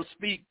I will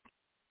speak,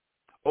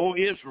 O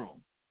Israel,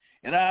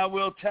 and I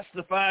will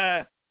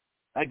testify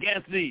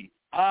against thee.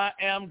 I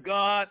am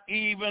God,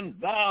 even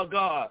thou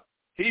God.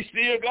 He's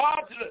still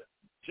God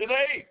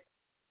today.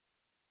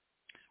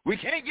 We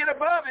can't get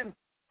above him.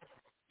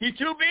 He's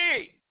too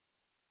big.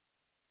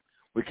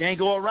 We can't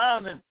go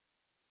around him.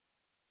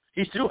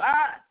 He's too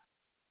high.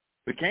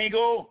 We can't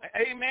go,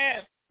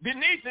 amen,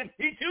 beneath him.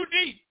 He's too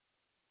deep.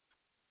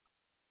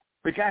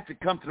 We got to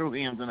come through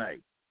him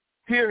tonight.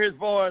 Hear his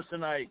voice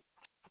tonight.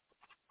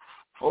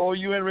 Oh,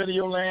 you in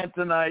Radio Land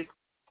tonight.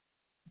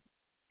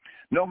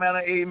 No matter,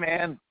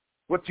 amen,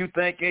 what you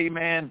think,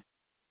 amen.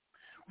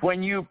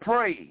 When you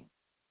pray,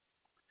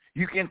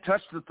 you can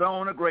touch the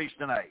throne of grace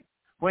tonight.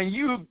 When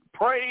you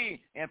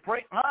pray and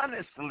pray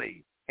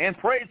honestly and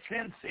pray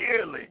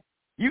sincerely,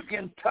 you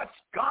can touch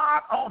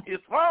God on his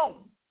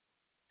throne.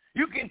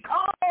 You can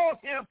cause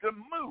him to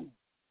move.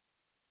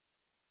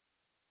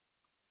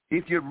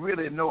 If you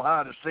really know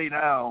how to stay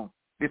down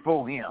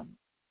before him,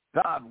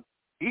 God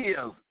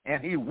is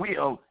and he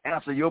will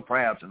answer your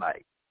prayer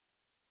tonight.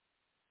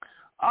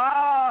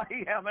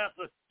 He has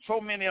answered so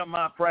many of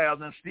my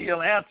prayers and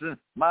still answers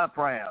my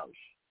prayers.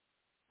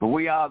 But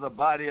we are the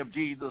body of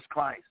Jesus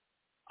Christ.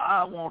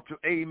 I want,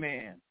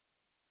 amen,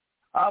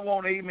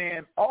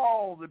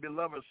 all the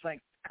beloved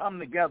saints come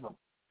together.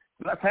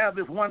 Let's have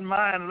this one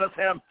mind and let's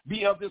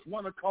be of this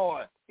one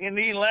accord in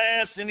these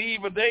last and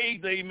evil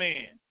days,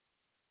 amen.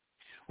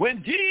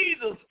 When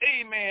Jesus,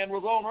 amen,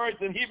 was on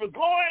earth and he was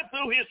going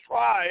through his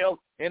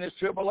trial and his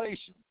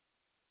tribulation.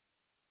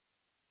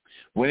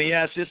 When he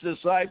asked his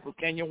disciples,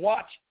 can you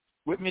watch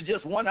with me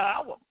just 1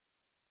 hour?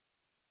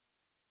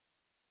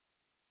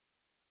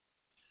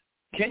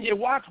 Can you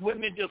watch with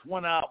me just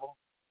 1 hour?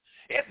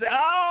 It's the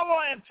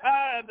hour and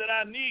time that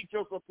I need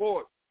your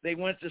support. They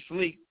went to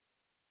sleep.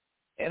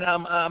 And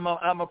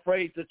I'm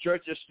afraid the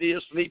church is still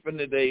sleeping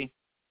today.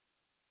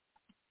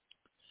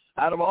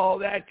 Out of all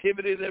the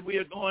activity that we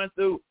are going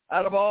through,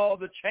 out of all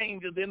the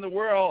changes in the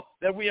world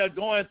that we are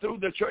going through,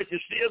 the church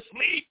is still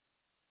asleep.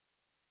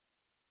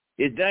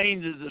 It's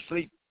dangerous to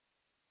sleep.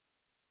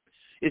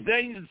 It's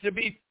dangerous to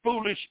be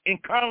foolish and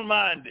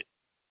carnal-minded.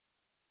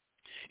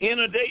 In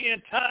a day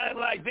and time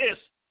like this,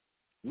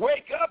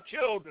 wake up,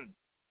 children.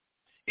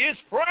 It's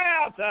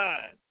prayer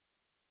time.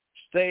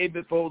 Stay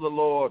before the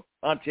Lord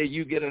until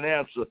you get an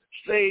answer.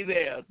 Stay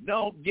there.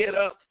 Don't get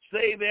up.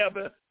 Stay there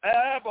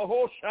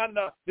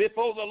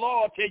before the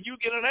Lord till you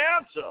get an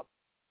answer.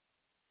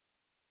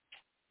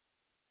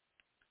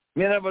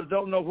 Many of us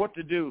don't know what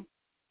to do.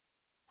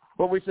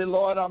 But we say,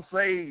 Lord, I'm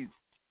saved.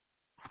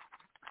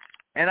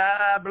 And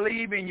I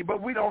believe in you,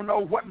 but we don't know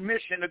what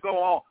mission to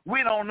go on.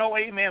 We don't know,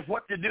 amen,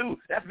 what to do.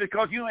 That's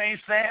because you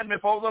ain't standing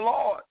before the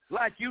Lord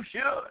like you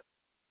should.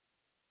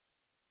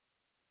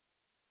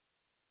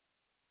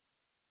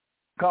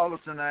 Call us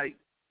tonight.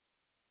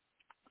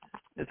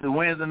 It's a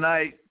Wednesday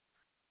night.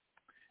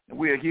 And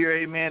we are here,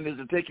 amen, is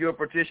to take your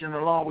petition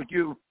along with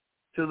you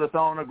to the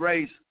throne of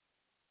grace.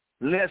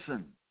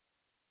 Listen,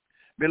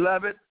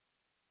 beloved,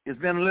 it's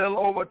been a little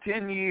over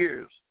 10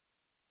 years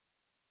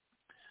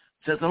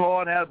since the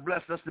Lord has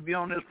blessed us to be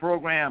on this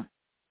program.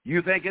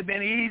 You think it's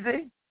been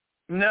easy?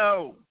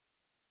 No,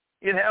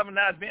 it have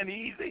not been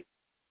easy.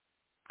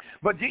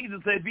 But Jesus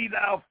said, be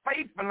thou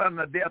faithful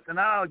unto death, and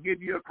I'll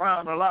give you a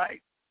crown of life.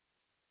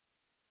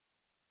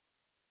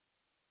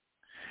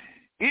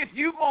 If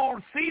you want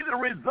to see the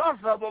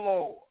results of the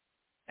Lord,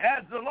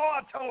 as the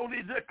Lord told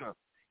Ezekiel,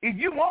 if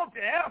you want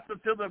the answer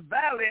to the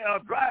valley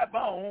of dry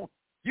bones,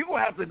 you're going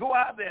to have to go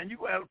out there and you're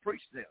going to have to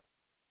preach them.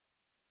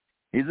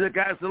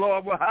 Ezekiel asked the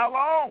Lord, well, how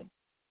long?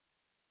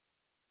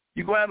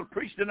 You're going to have to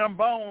preach to them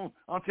bones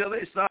until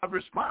they start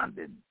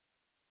responding.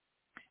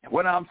 And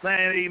what I'm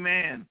saying,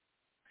 amen,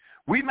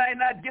 we may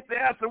not get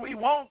the answer we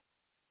want,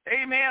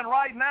 amen,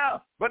 right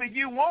now, but if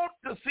you want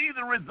to see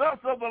the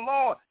results of the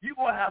Lord, you're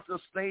going to have to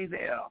stay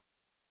there.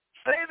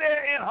 Stay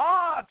there in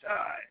hard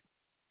times.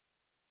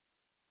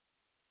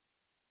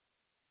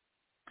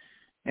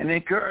 And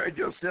encourage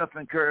yourself,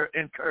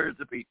 encourage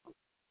the people.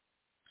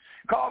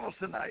 Call us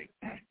tonight.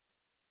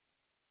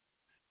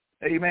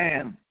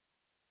 Amen.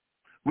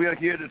 We are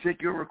here to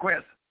take your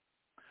request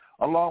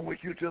along with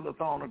you to the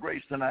throne of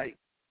grace tonight.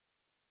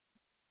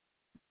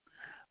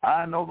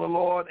 I know the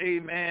Lord,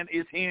 amen,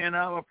 is hearing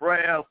our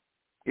prayers.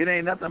 It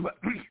ain't nothing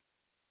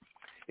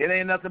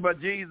but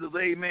Jesus,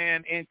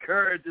 amen,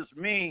 encourages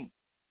me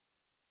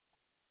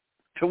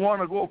to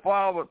want to go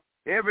forward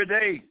every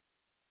day,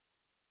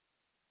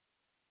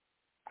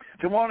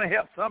 to want to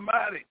help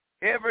somebody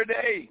every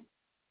day.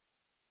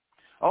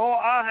 Oh,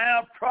 I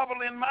have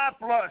trouble in my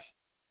flesh.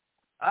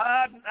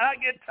 I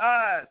get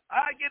tired.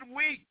 I get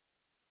weak.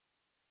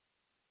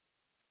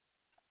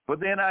 But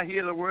then I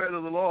hear the word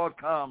of the Lord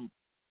come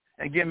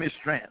and give me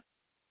strength.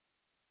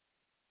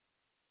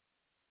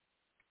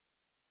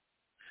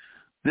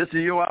 This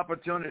is your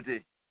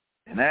opportunity.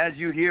 And as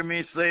you hear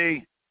me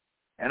say,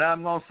 and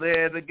I'm going to say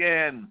it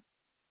again,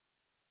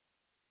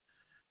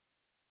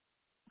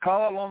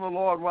 call on the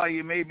Lord while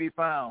you may be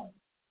found,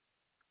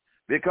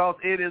 because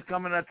it is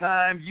coming a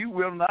time you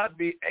will not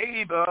be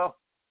able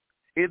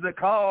to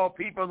call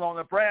people on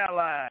the prayer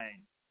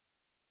line.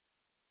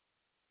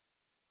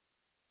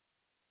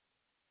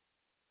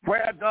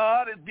 Where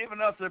God has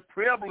given us a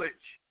privilege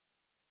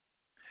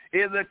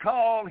is to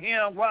call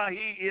him while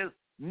he is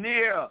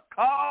near.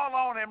 Call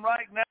on him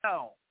right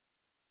now.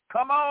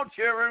 Come on,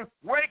 children,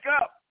 wake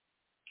up.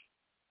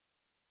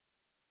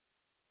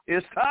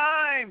 It's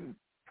time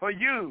for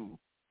you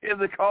is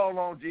to call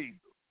on Jesus.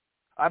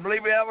 I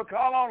believe we have a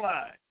call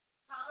online.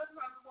 Caller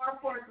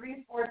from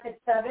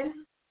 443-467.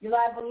 You're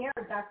live on the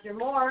air, Dr.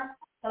 Moore.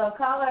 Hello,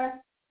 caller.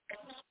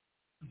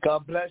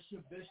 God bless you,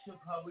 Bishop.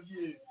 How are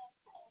you?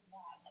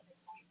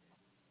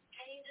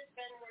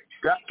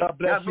 God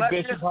bless you,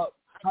 Bishop.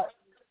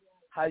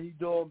 How you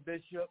doing,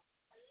 Bishop?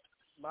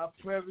 My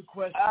prayer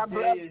request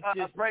today is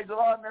just... Praise the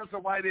Lord,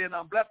 Mr. Whitey, and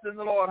I'm blessed in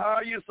the Lord. How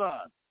are you,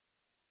 son?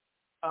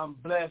 I'm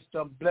blessed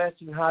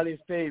and highly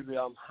favored.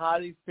 I'm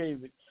highly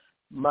favored.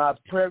 My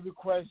prayer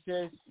request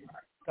is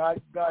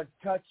God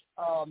touch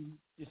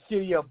the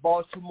city of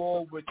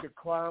Baltimore with the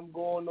crime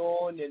going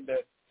on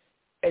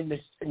and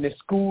the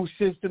school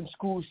system.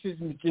 School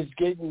system is just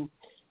getting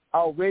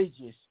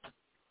outrageous.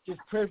 Just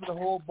pray for the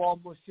whole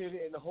Baltimore city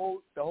and the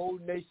whole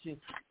nation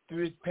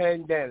through this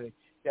pandemic.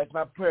 That's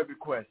my prayer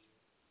request.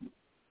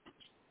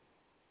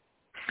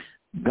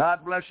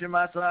 God bless you,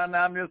 my son.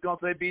 Now I'm just going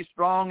to say be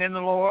strong in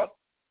the Lord.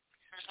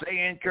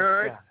 Stay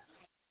encouraged.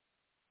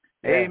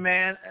 Yeah.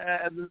 Amen.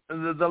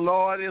 The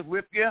Lord is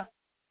with you.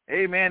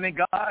 Amen. And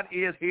God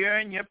is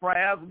hearing your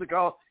prayers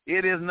because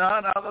it is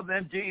none other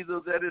than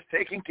Jesus that is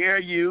taking care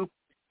of you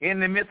in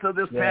the midst of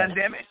this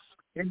pandemic,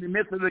 in the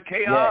midst of the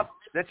chaos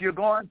that you're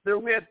going through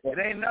with. It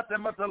ain't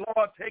nothing but the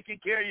Lord taking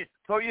care of you.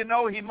 So you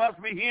know he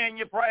must be hearing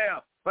your prayer.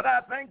 But I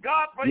thank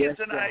God for you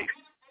tonight.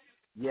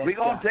 Yes, we're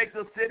going to take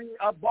the city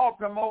of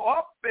Baltimore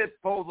up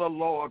before the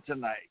Lord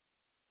tonight.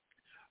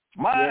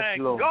 My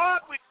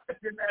God, we get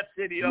in that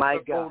city up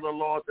before the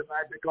Lord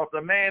tonight because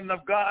the man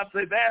of God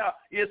said there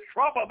is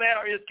trouble,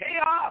 there is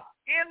chaos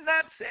in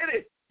that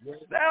city.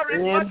 There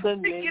is much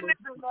wickedness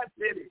in that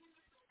city.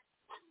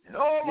 And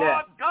oh,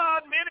 Lord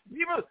God, many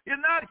people is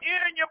not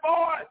hearing your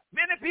voice.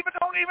 Many people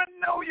don't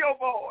even know your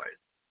voice.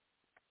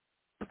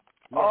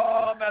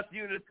 Oh, I'm asking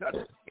you to touch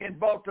in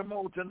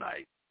Baltimore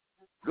tonight.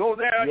 Go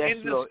there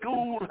in the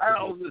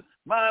schoolhouses,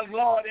 my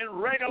Lord,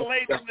 and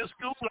regulating the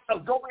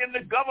schoolhouse. Go in the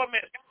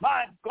government,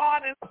 my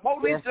God, in the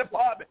police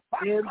department.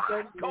 My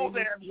God, go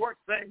there and work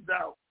things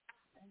out.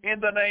 In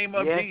the name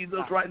of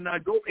Jesus right now.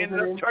 Go in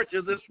the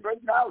churches and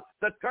straighten out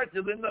the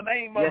churches in the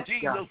name of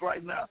Jesus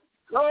right now.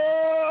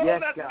 Oh,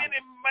 let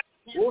many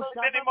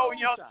many more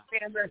young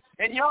men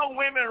and young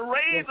women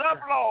raise up,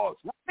 Lord.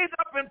 Raise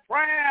up in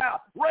prayer.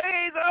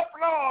 Raise up,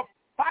 Lord,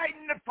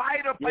 fighting the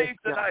fight of faith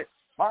tonight.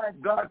 My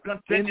God,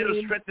 continue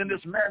to strengthen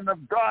this man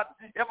of God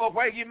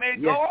everywhere he may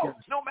go,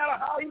 no matter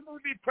how he may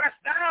be pressed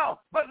down,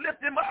 but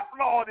lift him up,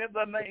 Lord, in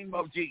the name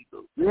of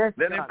Jesus. Let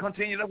him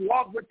continue to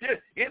walk with you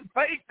in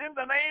faith in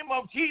the name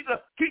of Jesus.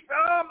 Keep your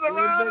arms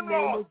around him,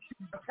 Lord.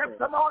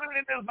 Testimony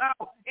in his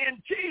mouth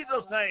in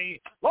Jesus' name.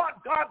 Lord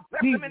God,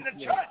 bless him in the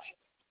church.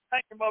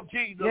 Thank him of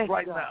Jesus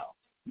right now.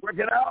 Work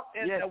it out,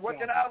 and work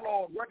it out,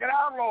 Lord. Work it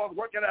out, Lord.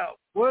 Work it out.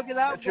 Work it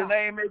out. That your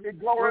name may be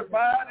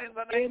glorified in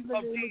the name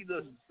of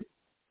Jesus.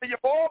 Keep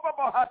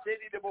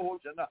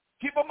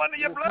them under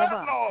your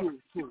blood, Lord.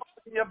 Keep them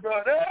under your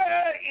blood.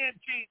 Hey, in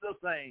Jesus'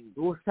 name.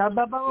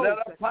 Let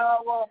the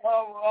power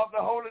of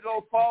the Holy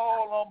Ghost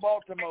fall on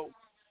Baltimore.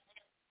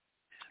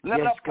 Let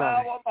the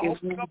power of the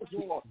Holy Ghost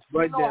fall.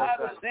 You know how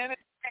to send it.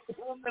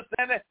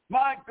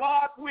 My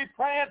God, we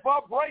praying for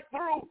a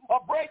breakthrough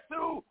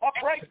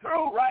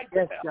right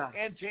there.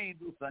 In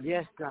Jesus' name.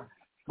 Yes, God.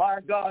 My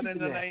God, in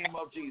the name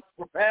of Jesus.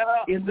 Prepare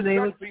the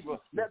church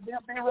people. Let them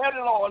be ready,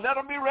 Lord. Let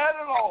them be ready,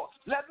 Lord.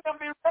 Let them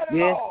be ready,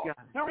 Lord,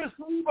 to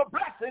receive a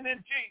blessing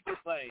in Jesus'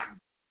 name.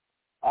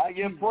 I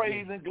give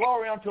praise and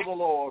glory unto the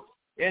Lord.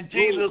 In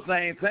Jesus'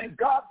 name. Thank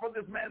God for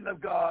this man of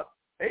God.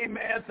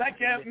 Amen. Thank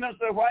you,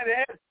 Mr.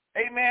 Whitehead.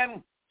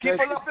 Amen. Keep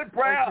it up in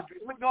prayer.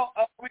 We're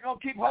gonna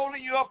keep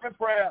holding you up in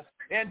prayer.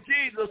 In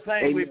Jesus'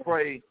 name we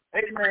pray.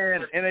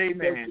 Amen and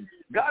amen.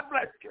 God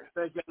bless you.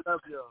 Thank you. I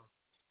love you.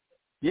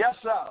 Yes,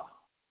 sir.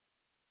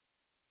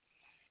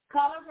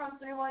 Caller from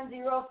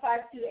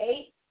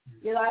 310-528.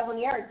 You're live on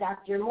the air.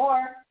 Dr.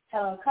 Moore.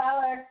 Hello,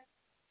 caller.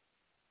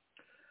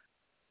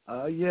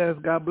 Yes,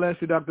 God bless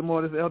you, Dr.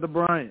 Moore. This is Elder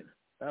Bryant.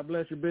 God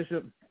bless you,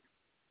 Bishop.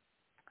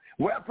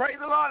 Well, praise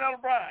the Lord, Elder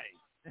Bryant.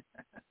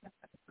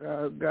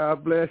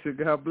 God bless you.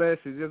 God bless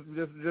you.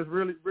 Just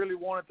really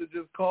wanted to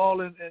just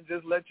call and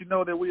just let you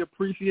know that we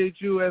appreciate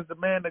you as the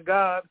man of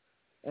God,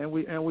 and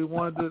we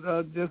wanted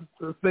to just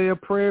say a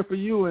prayer for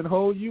you and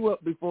hold you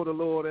up before the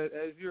Lord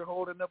as you're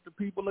holding up the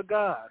people of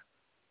God.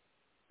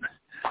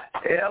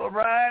 Elder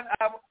Brian,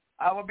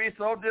 I will be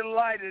so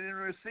delighted in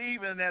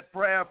receiving that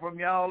prayer from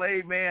y'all,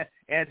 amen,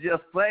 and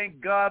just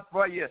thank God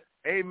for you,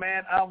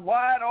 amen. I'm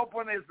wide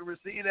open to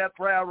receive that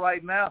prayer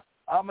right now.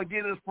 I'm going to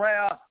get this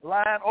prayer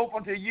line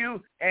open to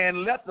you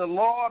and let the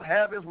Lord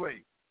have his way.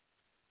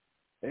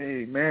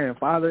 Amen.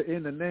 Father,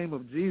 in the name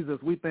of Jesus,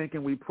 we thank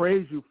and we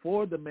praise you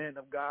for the man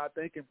of God.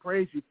 Thank and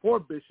praise you for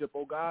Bishop,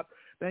 oh God.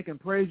 Thank and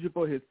praise you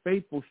for his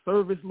faithful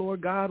service, Lord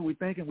God. We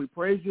thank and we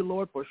praise you,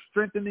 Lord, for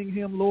strengthening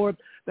him, Lord.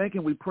 Thank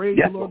and we praise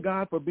you, Lord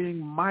God, for being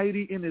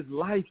mighty in his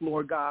life,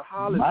 Lord God.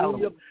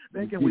 Hallelujah.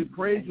 Thank and we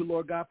praise you,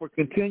 Lord God, for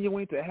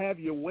continuing to have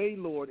your way,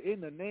 Lord.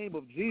 In the name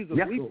of Jesus,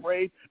 we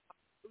pray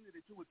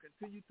that you would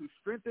continue to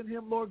strengthen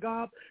him, Lord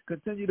God.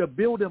 Continue to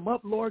build him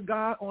up, Lord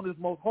God, on his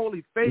most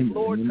holy faith,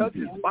 Lord. Touch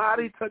his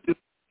body, touch his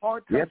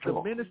heart, touch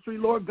the ministry,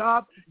 Lord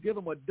God. Give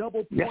him a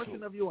double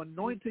portion of your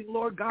anointing,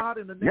 Lord God,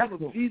 in the name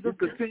of Jesus.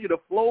 Continue to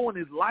flow in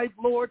his life,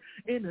 Lord,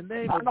 in the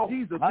name of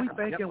Jesus. We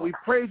thank and we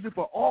praise you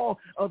for all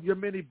of your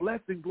many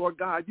blessings, Lord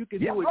God. You can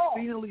do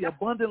exceedingly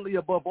abundantly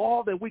above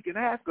all that we can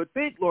ask or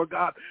think, Lord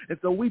God. And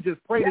so we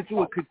just pray that you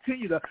would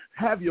continue to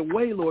have your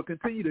way, Lord.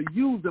 Continue to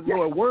use him,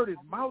 Lord. Word his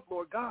mouth,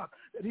 Lord God,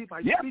 that he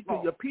might speak to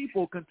your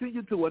people.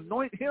 Continue to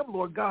anoint him,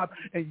 Lord God,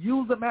 and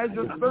use him as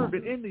your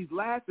servant in these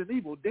last and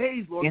evil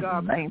days, Lord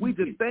God. We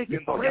just thank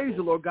and praise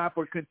you, Lord God,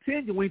 for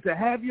continuing to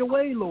have your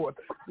way, Lord.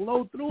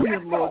 Flow through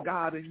him, Lord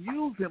God, and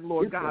use him,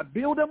 Lord God.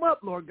 Build him up,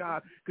 Lord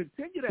God.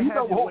 Continue to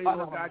have your way,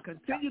 Lord God.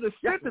 Continue to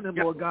strengthen him,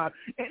 Lord God,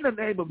 in the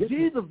name of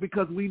Jesus,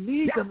 because we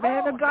need the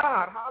man of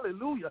God.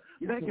 Hallelujah.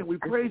 Thank you. We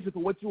praise you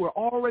for what you are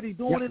already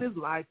doing in his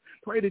life.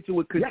 Pray that you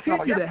would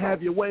continue to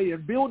have your way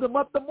and build him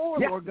up the more,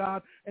 Lord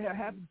God, and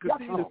have him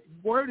continue to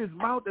word his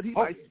mouth that he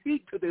might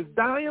speak to this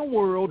dying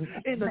world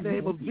in the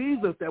name of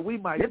Jesus, that we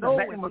might know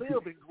and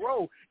live and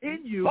grow in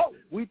you.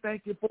 We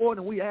thank you for it,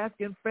 and we ask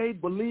in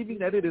faith, believing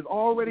that it is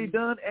already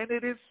done, and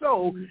it is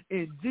so.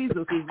 In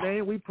Jesus'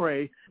 name we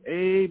pray.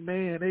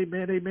 Amen,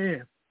 amen,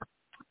 amen.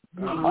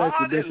 God bless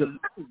you, Bishop.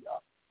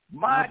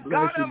 My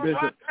God, you,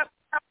 Bishop.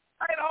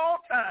 Right all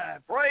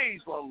time. Praise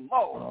the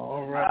Lord.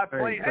 All right.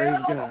 Praise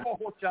God.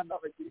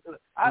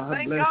 I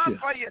thank God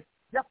for you.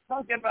 Just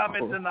thinking about me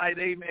tonight,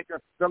 amen.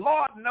 The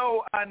Lord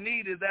know I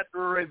needed that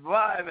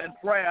revive and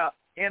prayer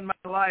in my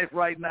life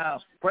right now.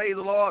 Praise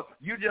the Lord.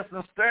 You just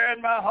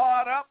stirring my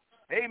heart up.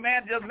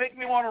 Amen. Just make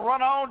me want to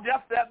run on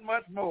just that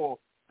much more.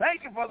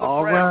 Thank you for the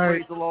prayer. Right.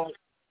 Praise the Lord.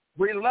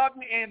 We love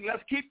you, and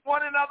let's keep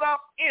one another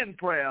in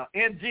prayer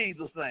in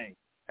Jesus' name.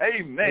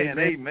 Amen.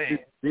 Amen.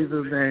 In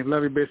Jesus' name.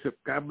 Love you, Bishop.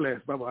 God bless.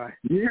 Bye-bye.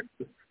 You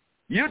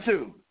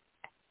too.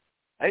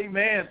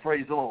 Amen.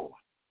 Praise the Lord.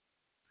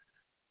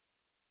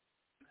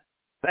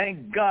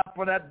 Thank God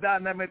for that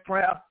dynamic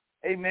prayer.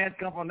 Amen.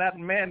 Come from that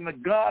man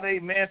of God.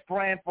 Amen.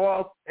 Praying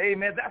for us.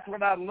 Amen. That's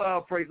what I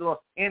love. Praise the Lord.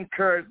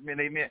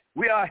 Encouragement. Amen.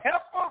 We are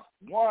helpers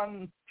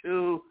one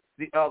to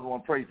the other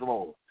one. Praise the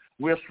Lord.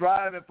 We're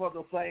striving for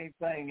the same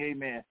thing,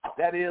 amen.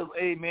 That is,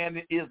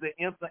 amen, is the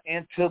enter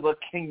into the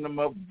kingdom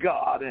of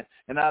God.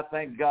 And I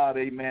thank God,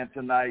 amen,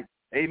 tonight.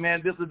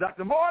 Amen. This is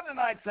Dr. Moore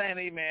tonight saying,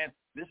 amen,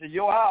 this is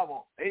your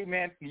hour.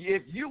 Amen.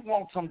 If you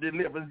want some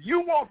deliverance, you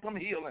want some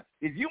healing,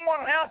 if you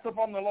want an answer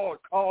from the Lord,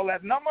 call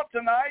that number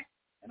tonight.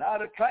 And I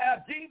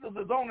declare Jesus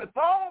is on the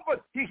throne,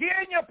 but he's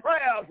hearing your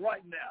prayers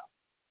right now.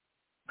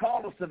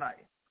 Call us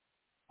tonight.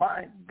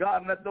 My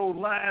God, let those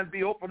lines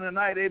be open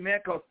tonight, amen,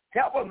 because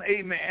heaven,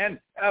 amen,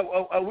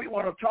 we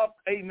want to talk,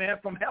 amen,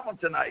 from heaven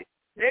tonight.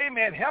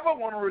 Amen. Heaven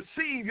want to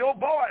receive your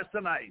voice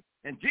tonight,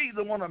 and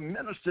Jesus want to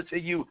minister to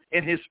you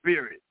in his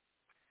spirit.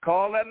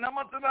 Call that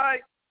number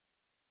tonight.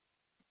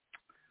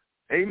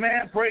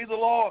 Amen. Praise the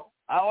Lord.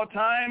 Our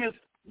time is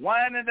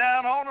winding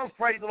down on us,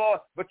 praise the Lord,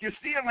 but you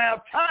still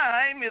have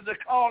time is to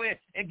call in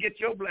and get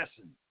your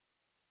blessing.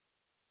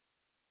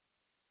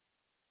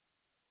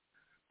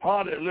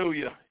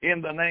 Hallelujah,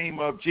 in the name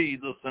of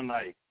Jesus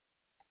tonight.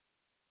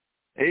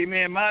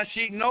 Amen. My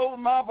sheep knows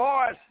my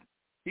voice.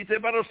 He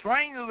said, but a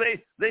stranger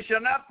they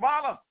shall not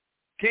follow.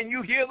 Can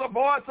you hear the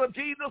voice of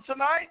Jesus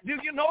tonight? Do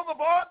you know the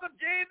voice of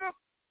Jesus?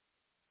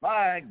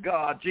 My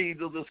God,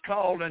 Jesus is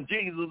calling.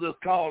 Jesus is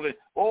calling.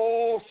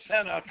 Oh,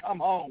 sinner, come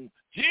home.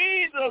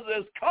 Jesus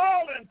is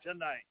calling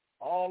tonight.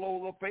 All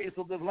over the face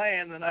of the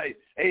land tonight.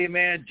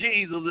 Amen.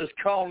 Jesus is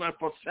calling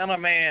for sinner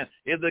man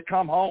is to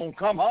come home.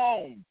 Come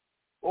home.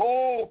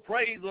 Oh,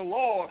 praise the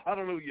Lord.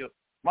 Hallelujah.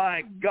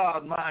 My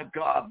God, my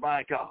God,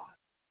 my God.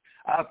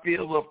 I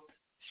feel the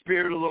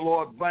Spirit of the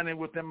Lord burning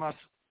within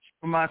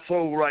my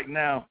soul right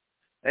now.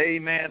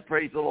 Amen.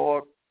 Praise the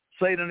Lord.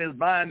 Satan is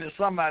binding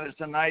somebody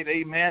tonight.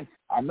 Amen.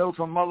 I know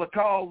some other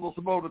calls were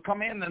supposed to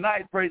come in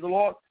tonight. Praise the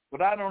Lord.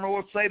 But I don't know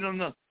if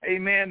Satan,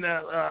 amen,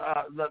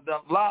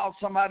 allow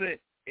somebody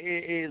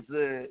is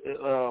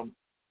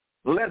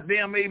let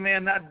them,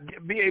 amen, not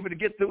be able to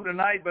get through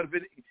tonight. But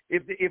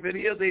if it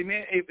is,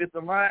 amen, if the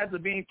lines are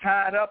being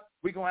tied up,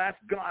 we're going to ask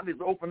God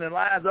to open the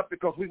lines up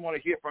because we want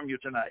to hear from you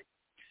tonight.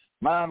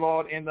 My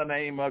Lord, in the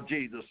name of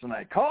Jesus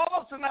tonight. Call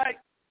us tonight.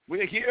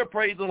 We're here,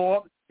 praise the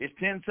Lord. It's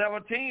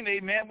 10:17,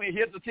 amen. We're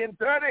here to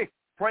 10:30.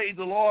 Praise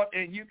the Lord,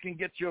 and you can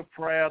get your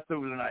prayer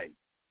through tonight.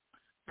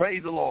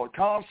 Praise the Lord.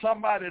 Call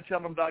somebody and tell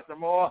them Dr.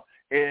 Moore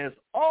is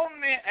on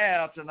the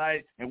air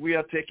tonight, and we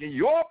are taking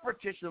your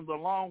petitions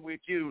along with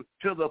you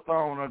to the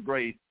throne of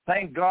grace.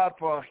 Thank God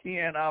for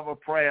hearing our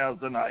prayers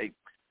tonight.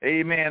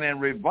 Amen,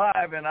 and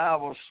reviving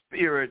our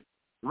spirit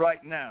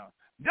right now.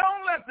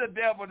 Don't let the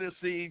devil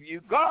deceive you.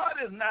 God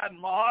is not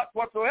mocked.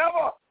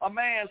 Whatsoever a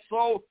man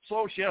sow,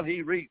 so shall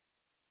he reap.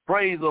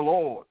 Praise the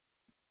Lord.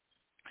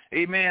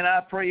 Amen.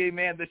 I pray,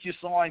 amen, that you're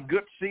sowing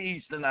good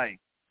seeds tonight.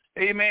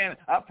 Amen.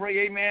 I pray,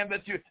 amen,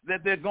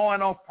 that they're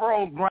going on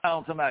fertile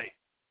ground tonight.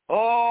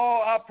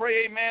 Oh, I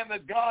pray, amen,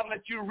 that God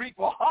let you reap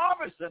a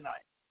harvest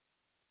tonight.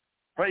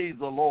 Praise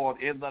the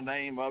Lord in the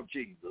name of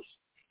Jesus.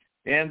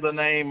 In the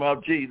name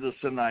of Jesus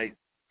tonight.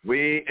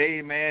 We,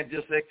 amen,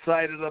 just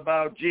excited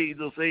about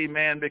Jesus,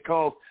 amen,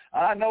 because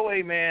I know,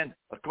 amen,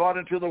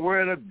 according to the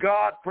word of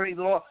God, praise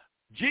the Lord,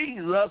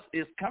 Jesus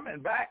is coming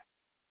back.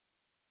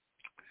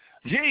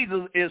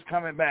 Jesus is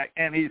coming back,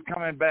 and he's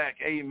coming back,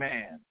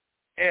 amen,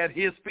 at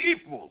his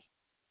people.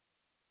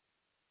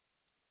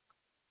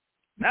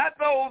 Not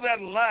those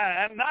that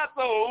lie, not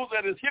those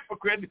that is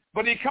hypocrite,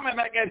 but he's coming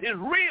back at his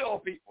real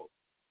people.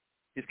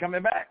 He's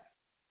coming back.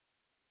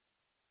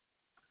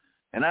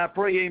 And I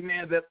pray,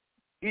 amen, that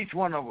each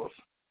one of us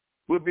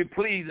will be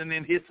pleasing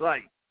in his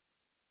sight.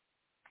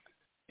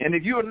 And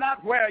if you're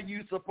not where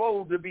you're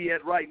supposed to be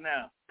at right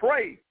now,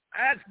 pray.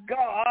 Ask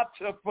God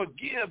to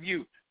forgive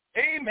you.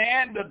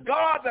 Amen. The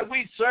God that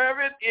we serve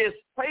is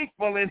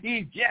faithful, and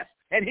he's just,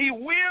 and he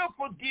will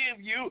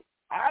forgive you.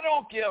 I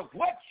don't care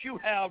what you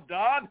have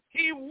done.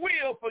 He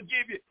will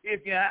forgive you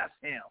if you ask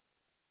him.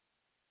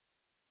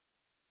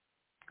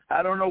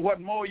 I don't know what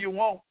more you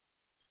want.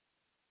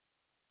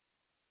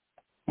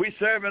 We're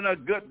serving a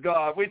good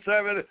God. We're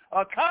serving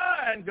a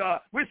kind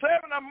God. We're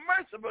serving a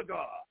merciful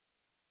God.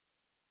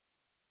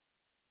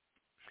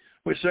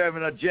 We're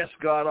serving a just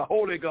God, a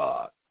holy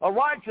God, a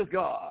righteous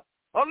God,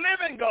 a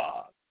living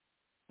God.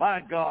 My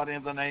God,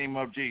 in the name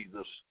of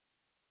Jesus.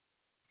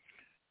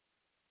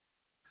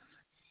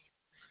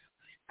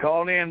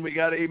 Call in. We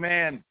got,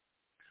 amen,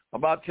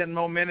 about 10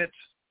 more minutes.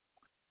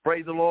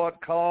 Praise the Lord.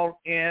 Call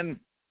in.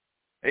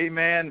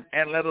 Amen.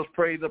 And let us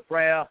pray the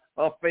prayer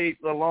of faith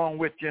along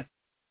with you.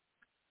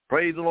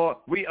 Praise the Lord.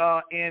 We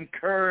are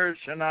encouraged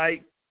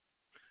tonight.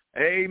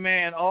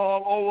 Amen.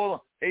 All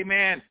over.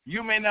 Amen.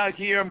 You may not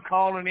hear them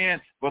calling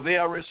in, but they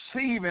are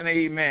receiving,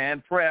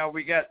 amen, prayer.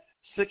 We got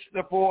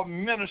 64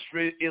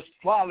 ministry is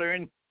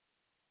following,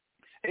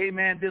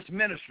 amen, this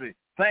ministry.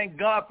 Thank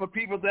God for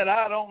people that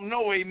I don't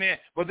know, amen,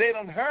 but they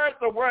done heard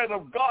the word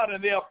of God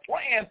and they're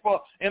praying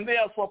for and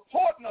they're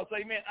supporting us,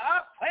 amen.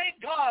 I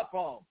thank God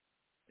for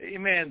them.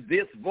 Amen.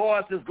 This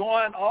voice is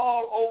going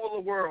all over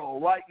the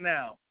world right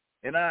now.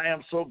 And I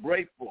am so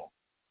grateful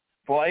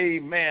for,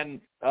 amen,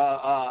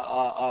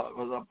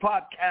 the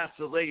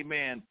podcasters,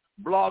 amen,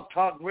 Blog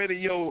Talk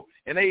Radio,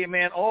 and,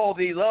 amen, all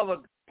these other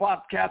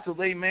podcasters,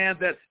 amen,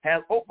 that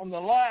has opened the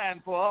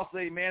line for us,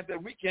 amen,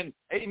 that we can,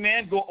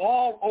 amen, go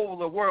all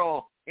over the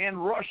world, in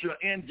Russia,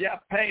 in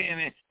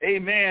Japan,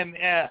 amen,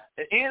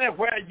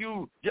 anywhere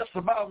you just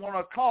about want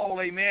to call,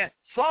 amen,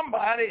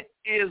 somebody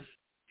is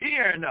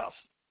hearing us.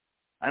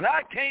 And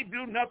I can't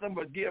do nothing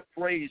but give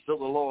praise to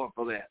the Lord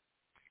for that,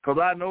 because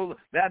I know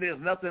that is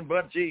nothing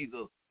but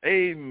Jesus.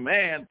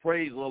 Amen.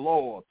 Praise the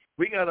Lord.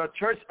 We got a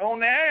church on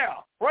the air.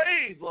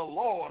 Praise the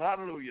Lord.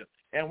 Hallelujah.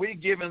 And we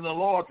giving the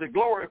Lord the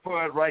glory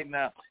for it right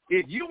now.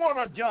 If you want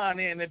to join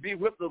in and be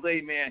with us,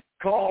 amen,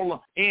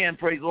 call in,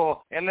 praise the Lord,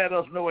 and let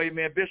us know,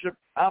 amen. Bishop,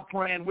 I'm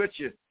praying with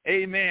you.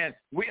 Amen.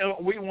 We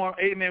want,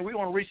 amen, we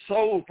want to reach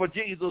souls for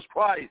Jesus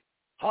Christ.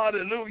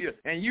 Hallelujah.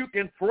 And you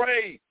can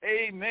pray,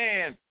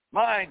 amen,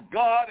 my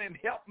God, and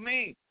help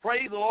me.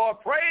 Praise the Lord.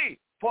 Pray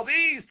for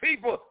these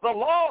people, the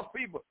lost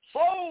people.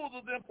 Souls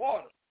is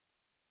important.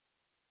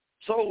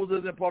 Souls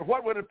is important.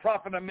 What would it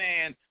profit a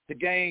man to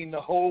gain the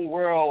whole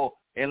world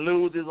and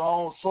lose his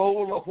own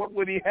soul? Or what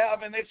would he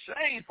have in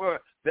exchange for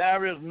it?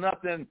 There is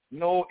nothing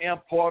no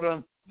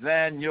important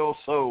than your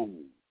soul.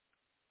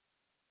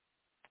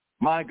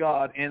 My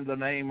God, in the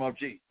name of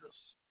Jesus.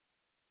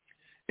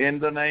 In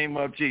the name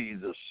of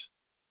Jesus.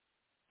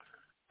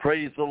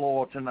 Praise the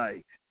Lord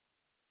tonight.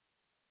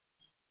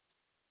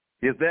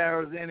 If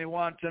there is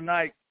anyone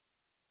tonight,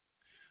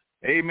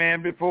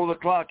 amen, before the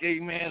clock,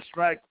 amen,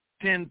 strike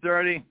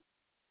 10:30.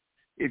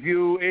 If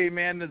you,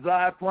 amen,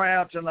 desire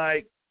prayer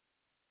tonight,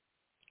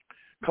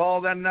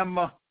 call that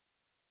number.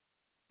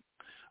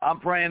 I'm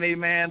praying,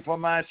 amen, for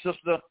my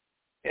sister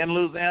in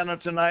Louisiana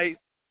tonight,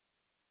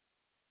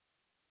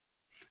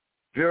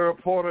 Vera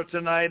Porter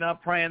tonight. I'm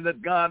praying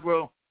that God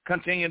will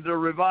continue to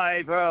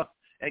revive her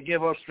and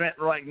give her strength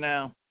right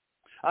now.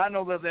 I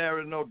know that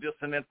there is no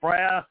distance in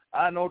prayer.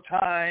 I know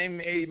time,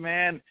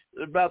 amen,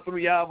 about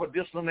 3 hours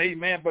distant,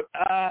 amen. But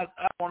I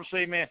want to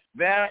say, amen,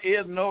 there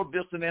is no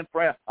distance in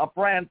prayer. I'm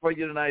praying for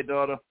you tonight,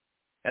 daughter,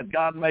 and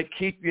God may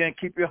keep you and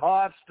keep your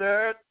heart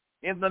stirred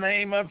in the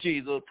name of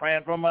Jesus.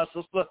 Praying for my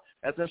sister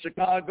that's in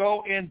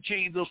Chicago in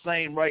Jesus'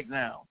 name right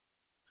now.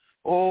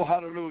 Oh,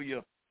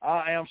 hallelujah.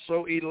 I am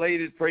so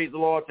elated, praise the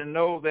Lord, to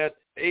know that,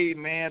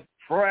 amen,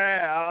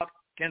 prayer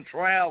can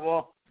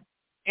travel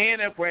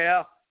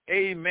anywhere.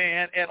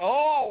 Amen. At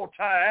all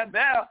times,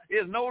 there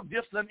is no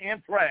distance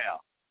in prayer.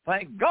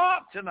 Thank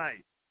God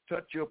tonight.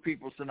 Touch your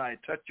people tonight.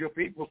 Touch your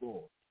people,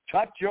 Lord.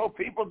 Touch your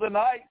people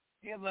tonight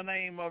in the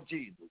name of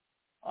Jesus.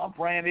 I'm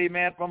praying,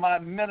 amen, for my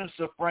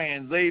minister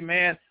friends,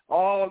 amen,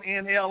 all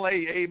in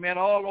L.A., amen,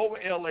 all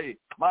over L.A.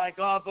 My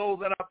God, those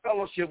that are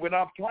fellowship with,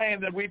 I'm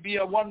praying that we be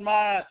of one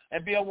mind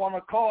and be of one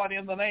accord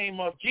in the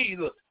name of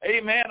Jesus.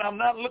 Amen. I'm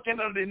not looking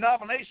at a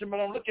denomination, but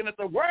I'm looking at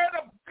the word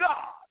of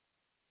God.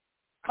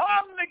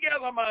 Come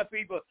together, my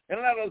people, and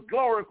let us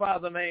glorify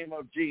the name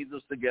of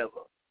Jesus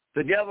together.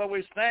 Together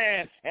we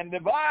stand, and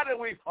divided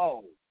we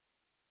fall.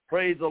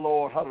 Praise the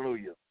Lord.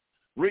 Hallelujah.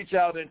 Reach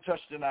out and touch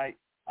tonight.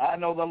 I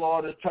know the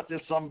Lord is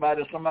touching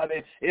somebody.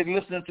 Somebody is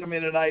listening to me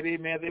tonight,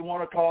 amen. They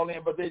want to call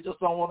in, but they just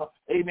don't want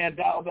to, amen,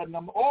 dial that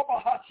number.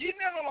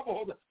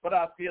 But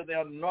I feel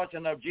the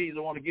anointing of Jesus.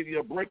 I want to give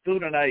you a breakthrough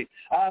tonight.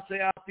 I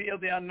feel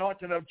the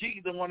anointing of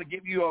Jesus. I want to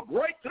give you a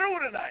breakthrough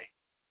tonight.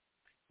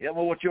 Yeah,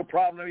 well, what's your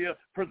problem? You're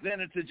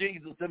presented to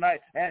Jesus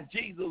tonight, and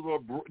Jesus will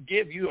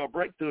give you a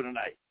breakthrough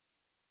tonight.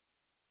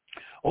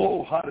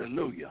 Oh,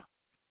 hallelujah.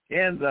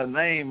 In the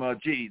name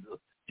of Jesus.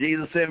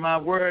 Jesus said, my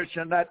word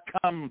shall not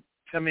come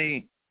to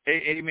me,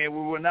 amen,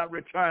 we will not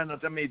return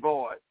unto me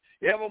void.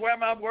 Everywhere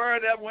my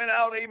word that went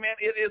out, amen,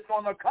 it is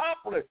going to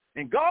accomplish.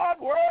 And God's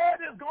word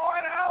is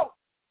going out.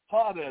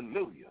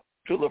 Hallelujah.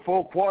 To the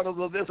four quarters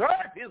of this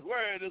earth, his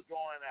word is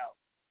going out.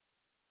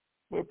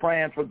 We're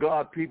praying for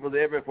God people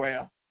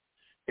everywhere.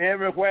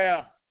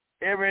 Everywhere,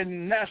 every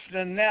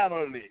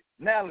nationality,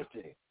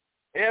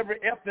 every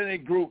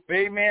ethnic group,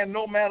 amen,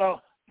 no matter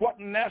what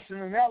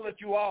nationality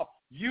you are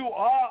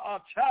a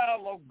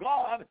child of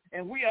God,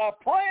 and we are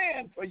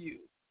praying for you.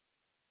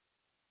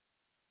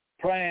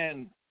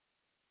 Praying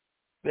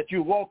that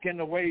you walk in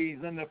the ways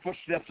and the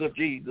footsteps of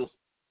Jesus.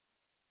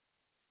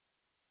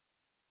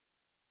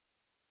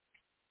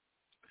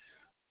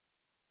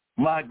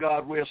 My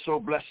God, we're so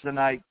blessed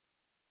tonight.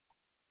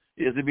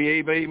 Is to be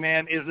able,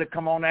 amen, is to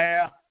come on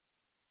air,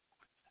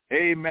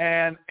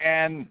 amen,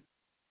 and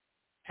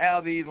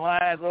have these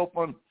lines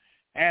open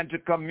and to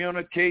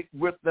communicate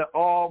with the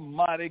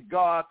Almighty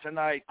God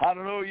tonight.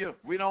 Hallelujah.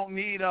 We don't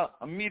need a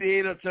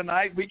mediator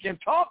tonight. We can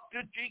talk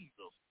to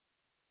Jesus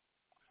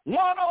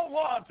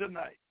one-on-one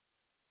tonight.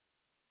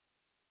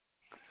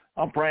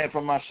 I'm praying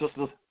for my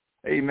sister,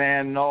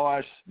 amen,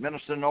 Noise,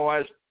 Minister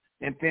Noise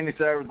in Phoenix,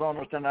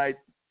 Arizona tonight.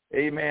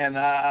 Amen.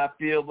 I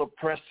feel the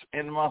press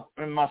in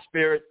my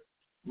spirit.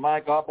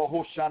 My God,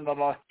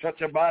 touch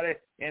your body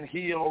and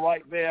heal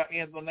right there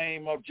in the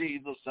name of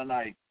Jesus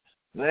tonight.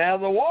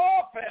 There's a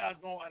warfare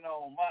going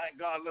on. My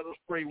God, let us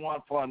pray one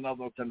for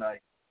another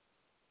tonight.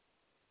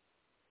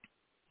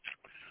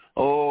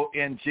 Oh,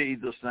 in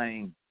Jesus'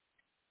 name.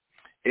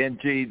 In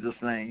Jesus'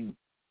 name.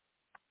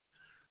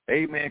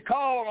 Amen.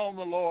 Call on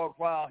the Lord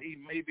while he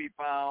may be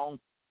found.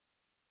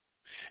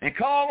 and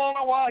call on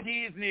him while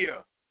he is near.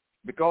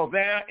 Because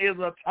there is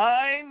a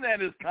time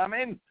that is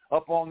coming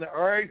upon the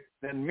earth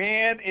that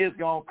man is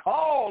going to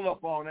call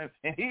upon him,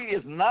 and he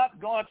is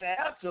not going to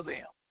answer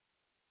them.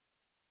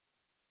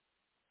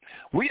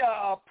 We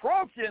are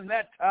approaching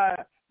that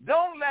time.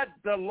 Don't let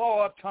the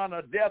Lord turn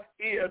a deaf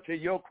ear to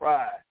your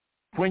cry.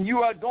 When you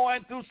are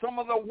going through some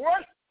of the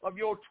worst of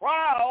your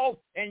trials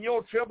and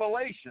your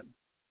tribulation,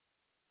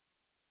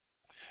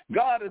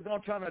 God is going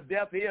to turn a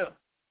deaf ear.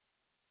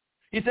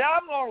 He said,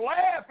 I'm going to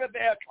laugh at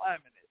their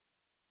calamity.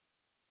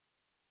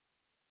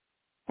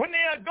 When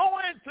they are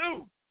going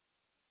through,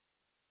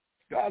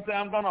 God said,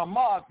 I'm going to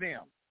mock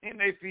them in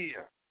their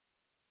fear.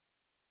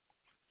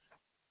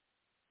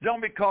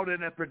 Don't be caught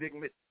in that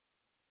predicament.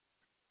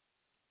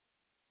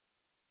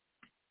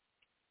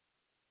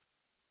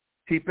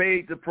 He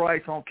paid the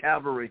price on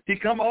Calvary. He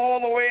come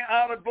all the way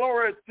out of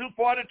glory through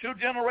 42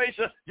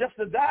 generations just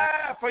to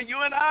die for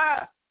you and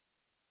I.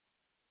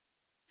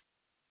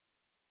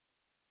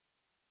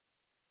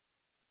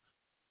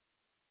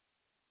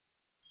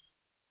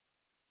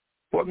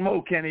 What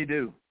more can he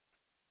do?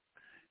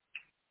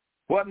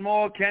 What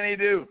more can he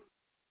do?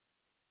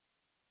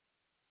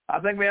 I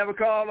think we have a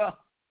caller.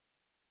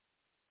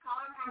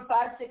 Caller from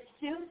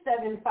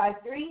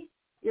 562-753.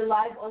 You're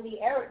live on the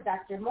air with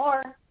Dr.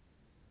 Moore.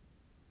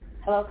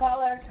 Hello,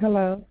 caller.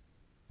 Hello.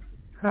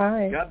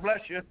 Hi. God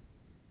bless you.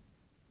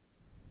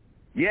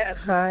 Yes.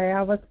 Hi.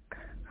 I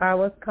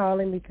was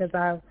calling because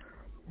I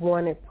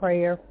wanted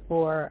prayer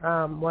for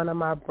one of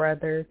my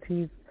brothers.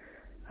 He's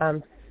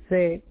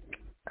sick.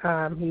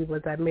 He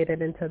was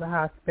admitted into the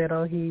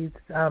hospital. He's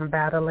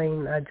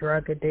battling a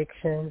drug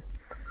addiction.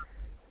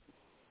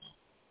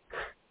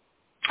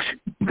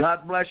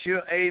 God bless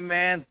you.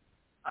 Amen.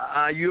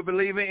 You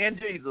believe in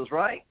Jesus,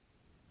 right?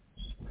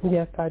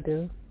 Yes, I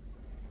do.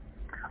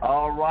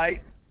 All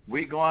right.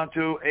 We're going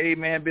to,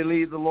 amen,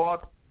 believe the Lord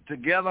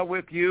together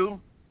with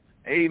you.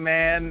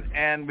 Amen.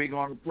 And we're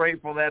going to pray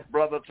for that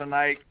brother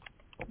tonight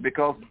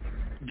because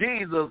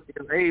Jesus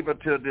is able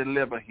to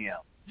deliver him.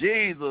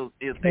 Jesus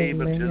is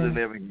able to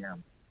deliver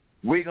him.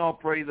 We're going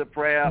to pray the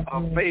prayer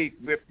of faith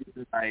with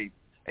you tonight.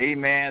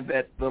 Amen.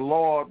 That the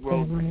Lord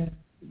will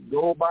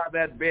go by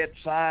that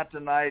bedside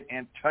tonight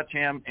and touch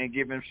him and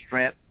give him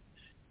strength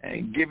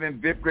and give him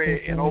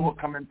victory and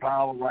overcoming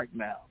power right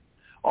now.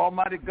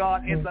 Almighty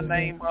God, in the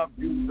name of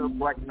Jesus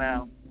right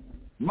now,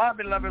 my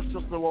beloved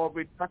sister, Lord,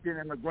 we're touching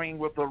and agreeing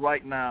with her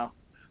right now.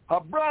 Her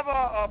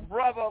brother,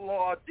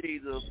 Lord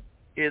Jesus,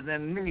 is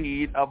in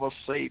need of a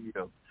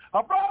Savior.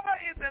 Her brother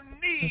is in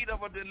need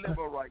of a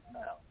deliverer right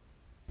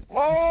now.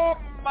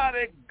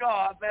 Almighty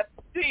God, that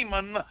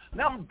demon,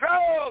 them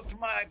drugs,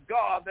 my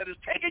God, that is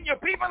taking your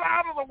people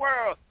out of the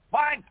world,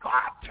 my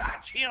God,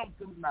 touch him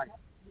tonight.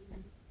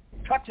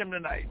 Touch him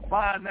tonight.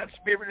 Bind that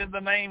spirit in the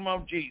name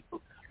of Jesus.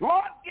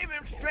 Lord, give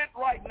him strength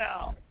right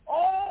now.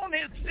 On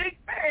his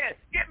sick bed,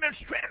 give him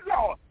strength,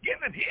 Lord.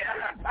 Give him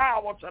healing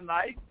power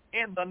tonight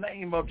in the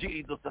name of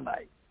Jesus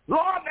tonight.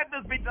 Lord, let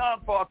this be done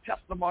for a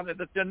testimony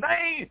that your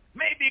name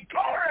may be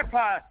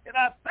glorified. And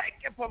I thank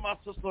you for my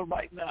sister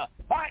right now.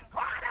 My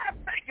God, I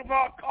thank you for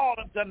her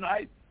calling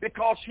tonight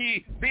because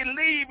she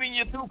believed in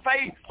you through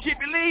faith. She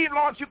believed,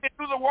 Lord, you can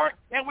do the work,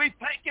 and we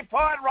thank you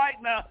for it right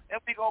now.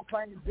 And we're going to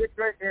claim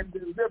victory and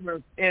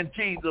deliverance in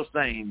Jesus'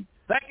 name.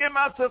 Thank you,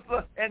 my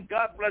sister, and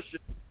God bless you.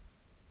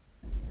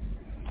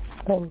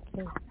 Thank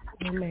you.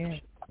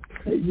 Amen.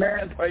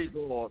 Amen. Praise the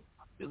Lord.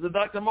 Is it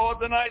Dr. Moore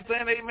tonight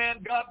saying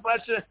amen? God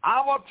bless you.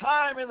 Our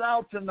time is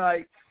out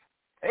tonight.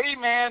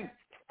 Amen.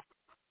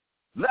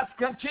 Let's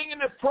continue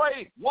to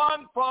pray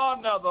one for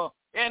another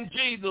in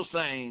Jesus'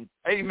 name.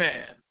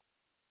 Amen.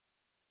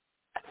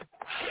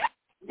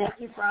 Thank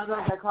you for all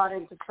those that called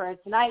into prayer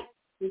tonight.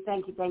 We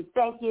thank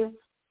you.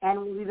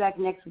 And we'll be back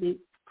next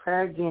week.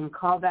 Prayer again.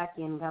 Call back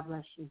in. God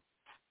bless you.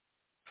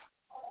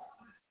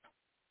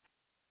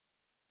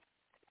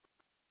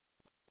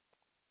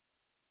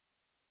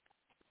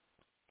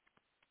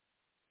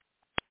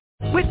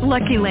 With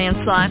Lucky Land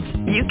Slots,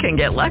 you can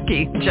get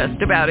lucky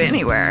just about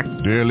anywhere.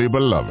 Dearly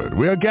beloved,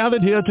 we are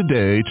gathered here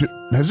today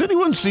to... Has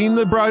anyone seen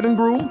the bride and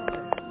groom?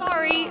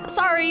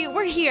 Sorry,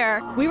 we're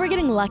here. We were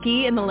getting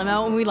lucky in the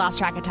limo and we lost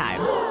track of time.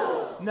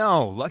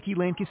 No, Lucky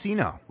Land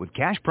Casino, with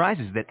cash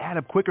prizes that add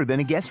up quicker than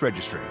a guest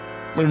registry.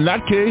 In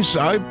that case,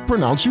 I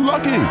pronounce you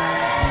lucky.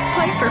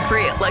 Play for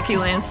free at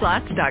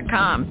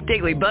LuckyLandSlots.com.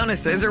 Daily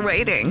bonuses are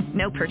waiting.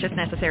 No purchase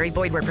necessary.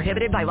 Void where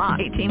prohibited by law.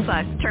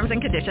 18+. Terms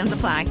and conditions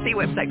apply. See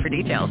website for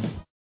details.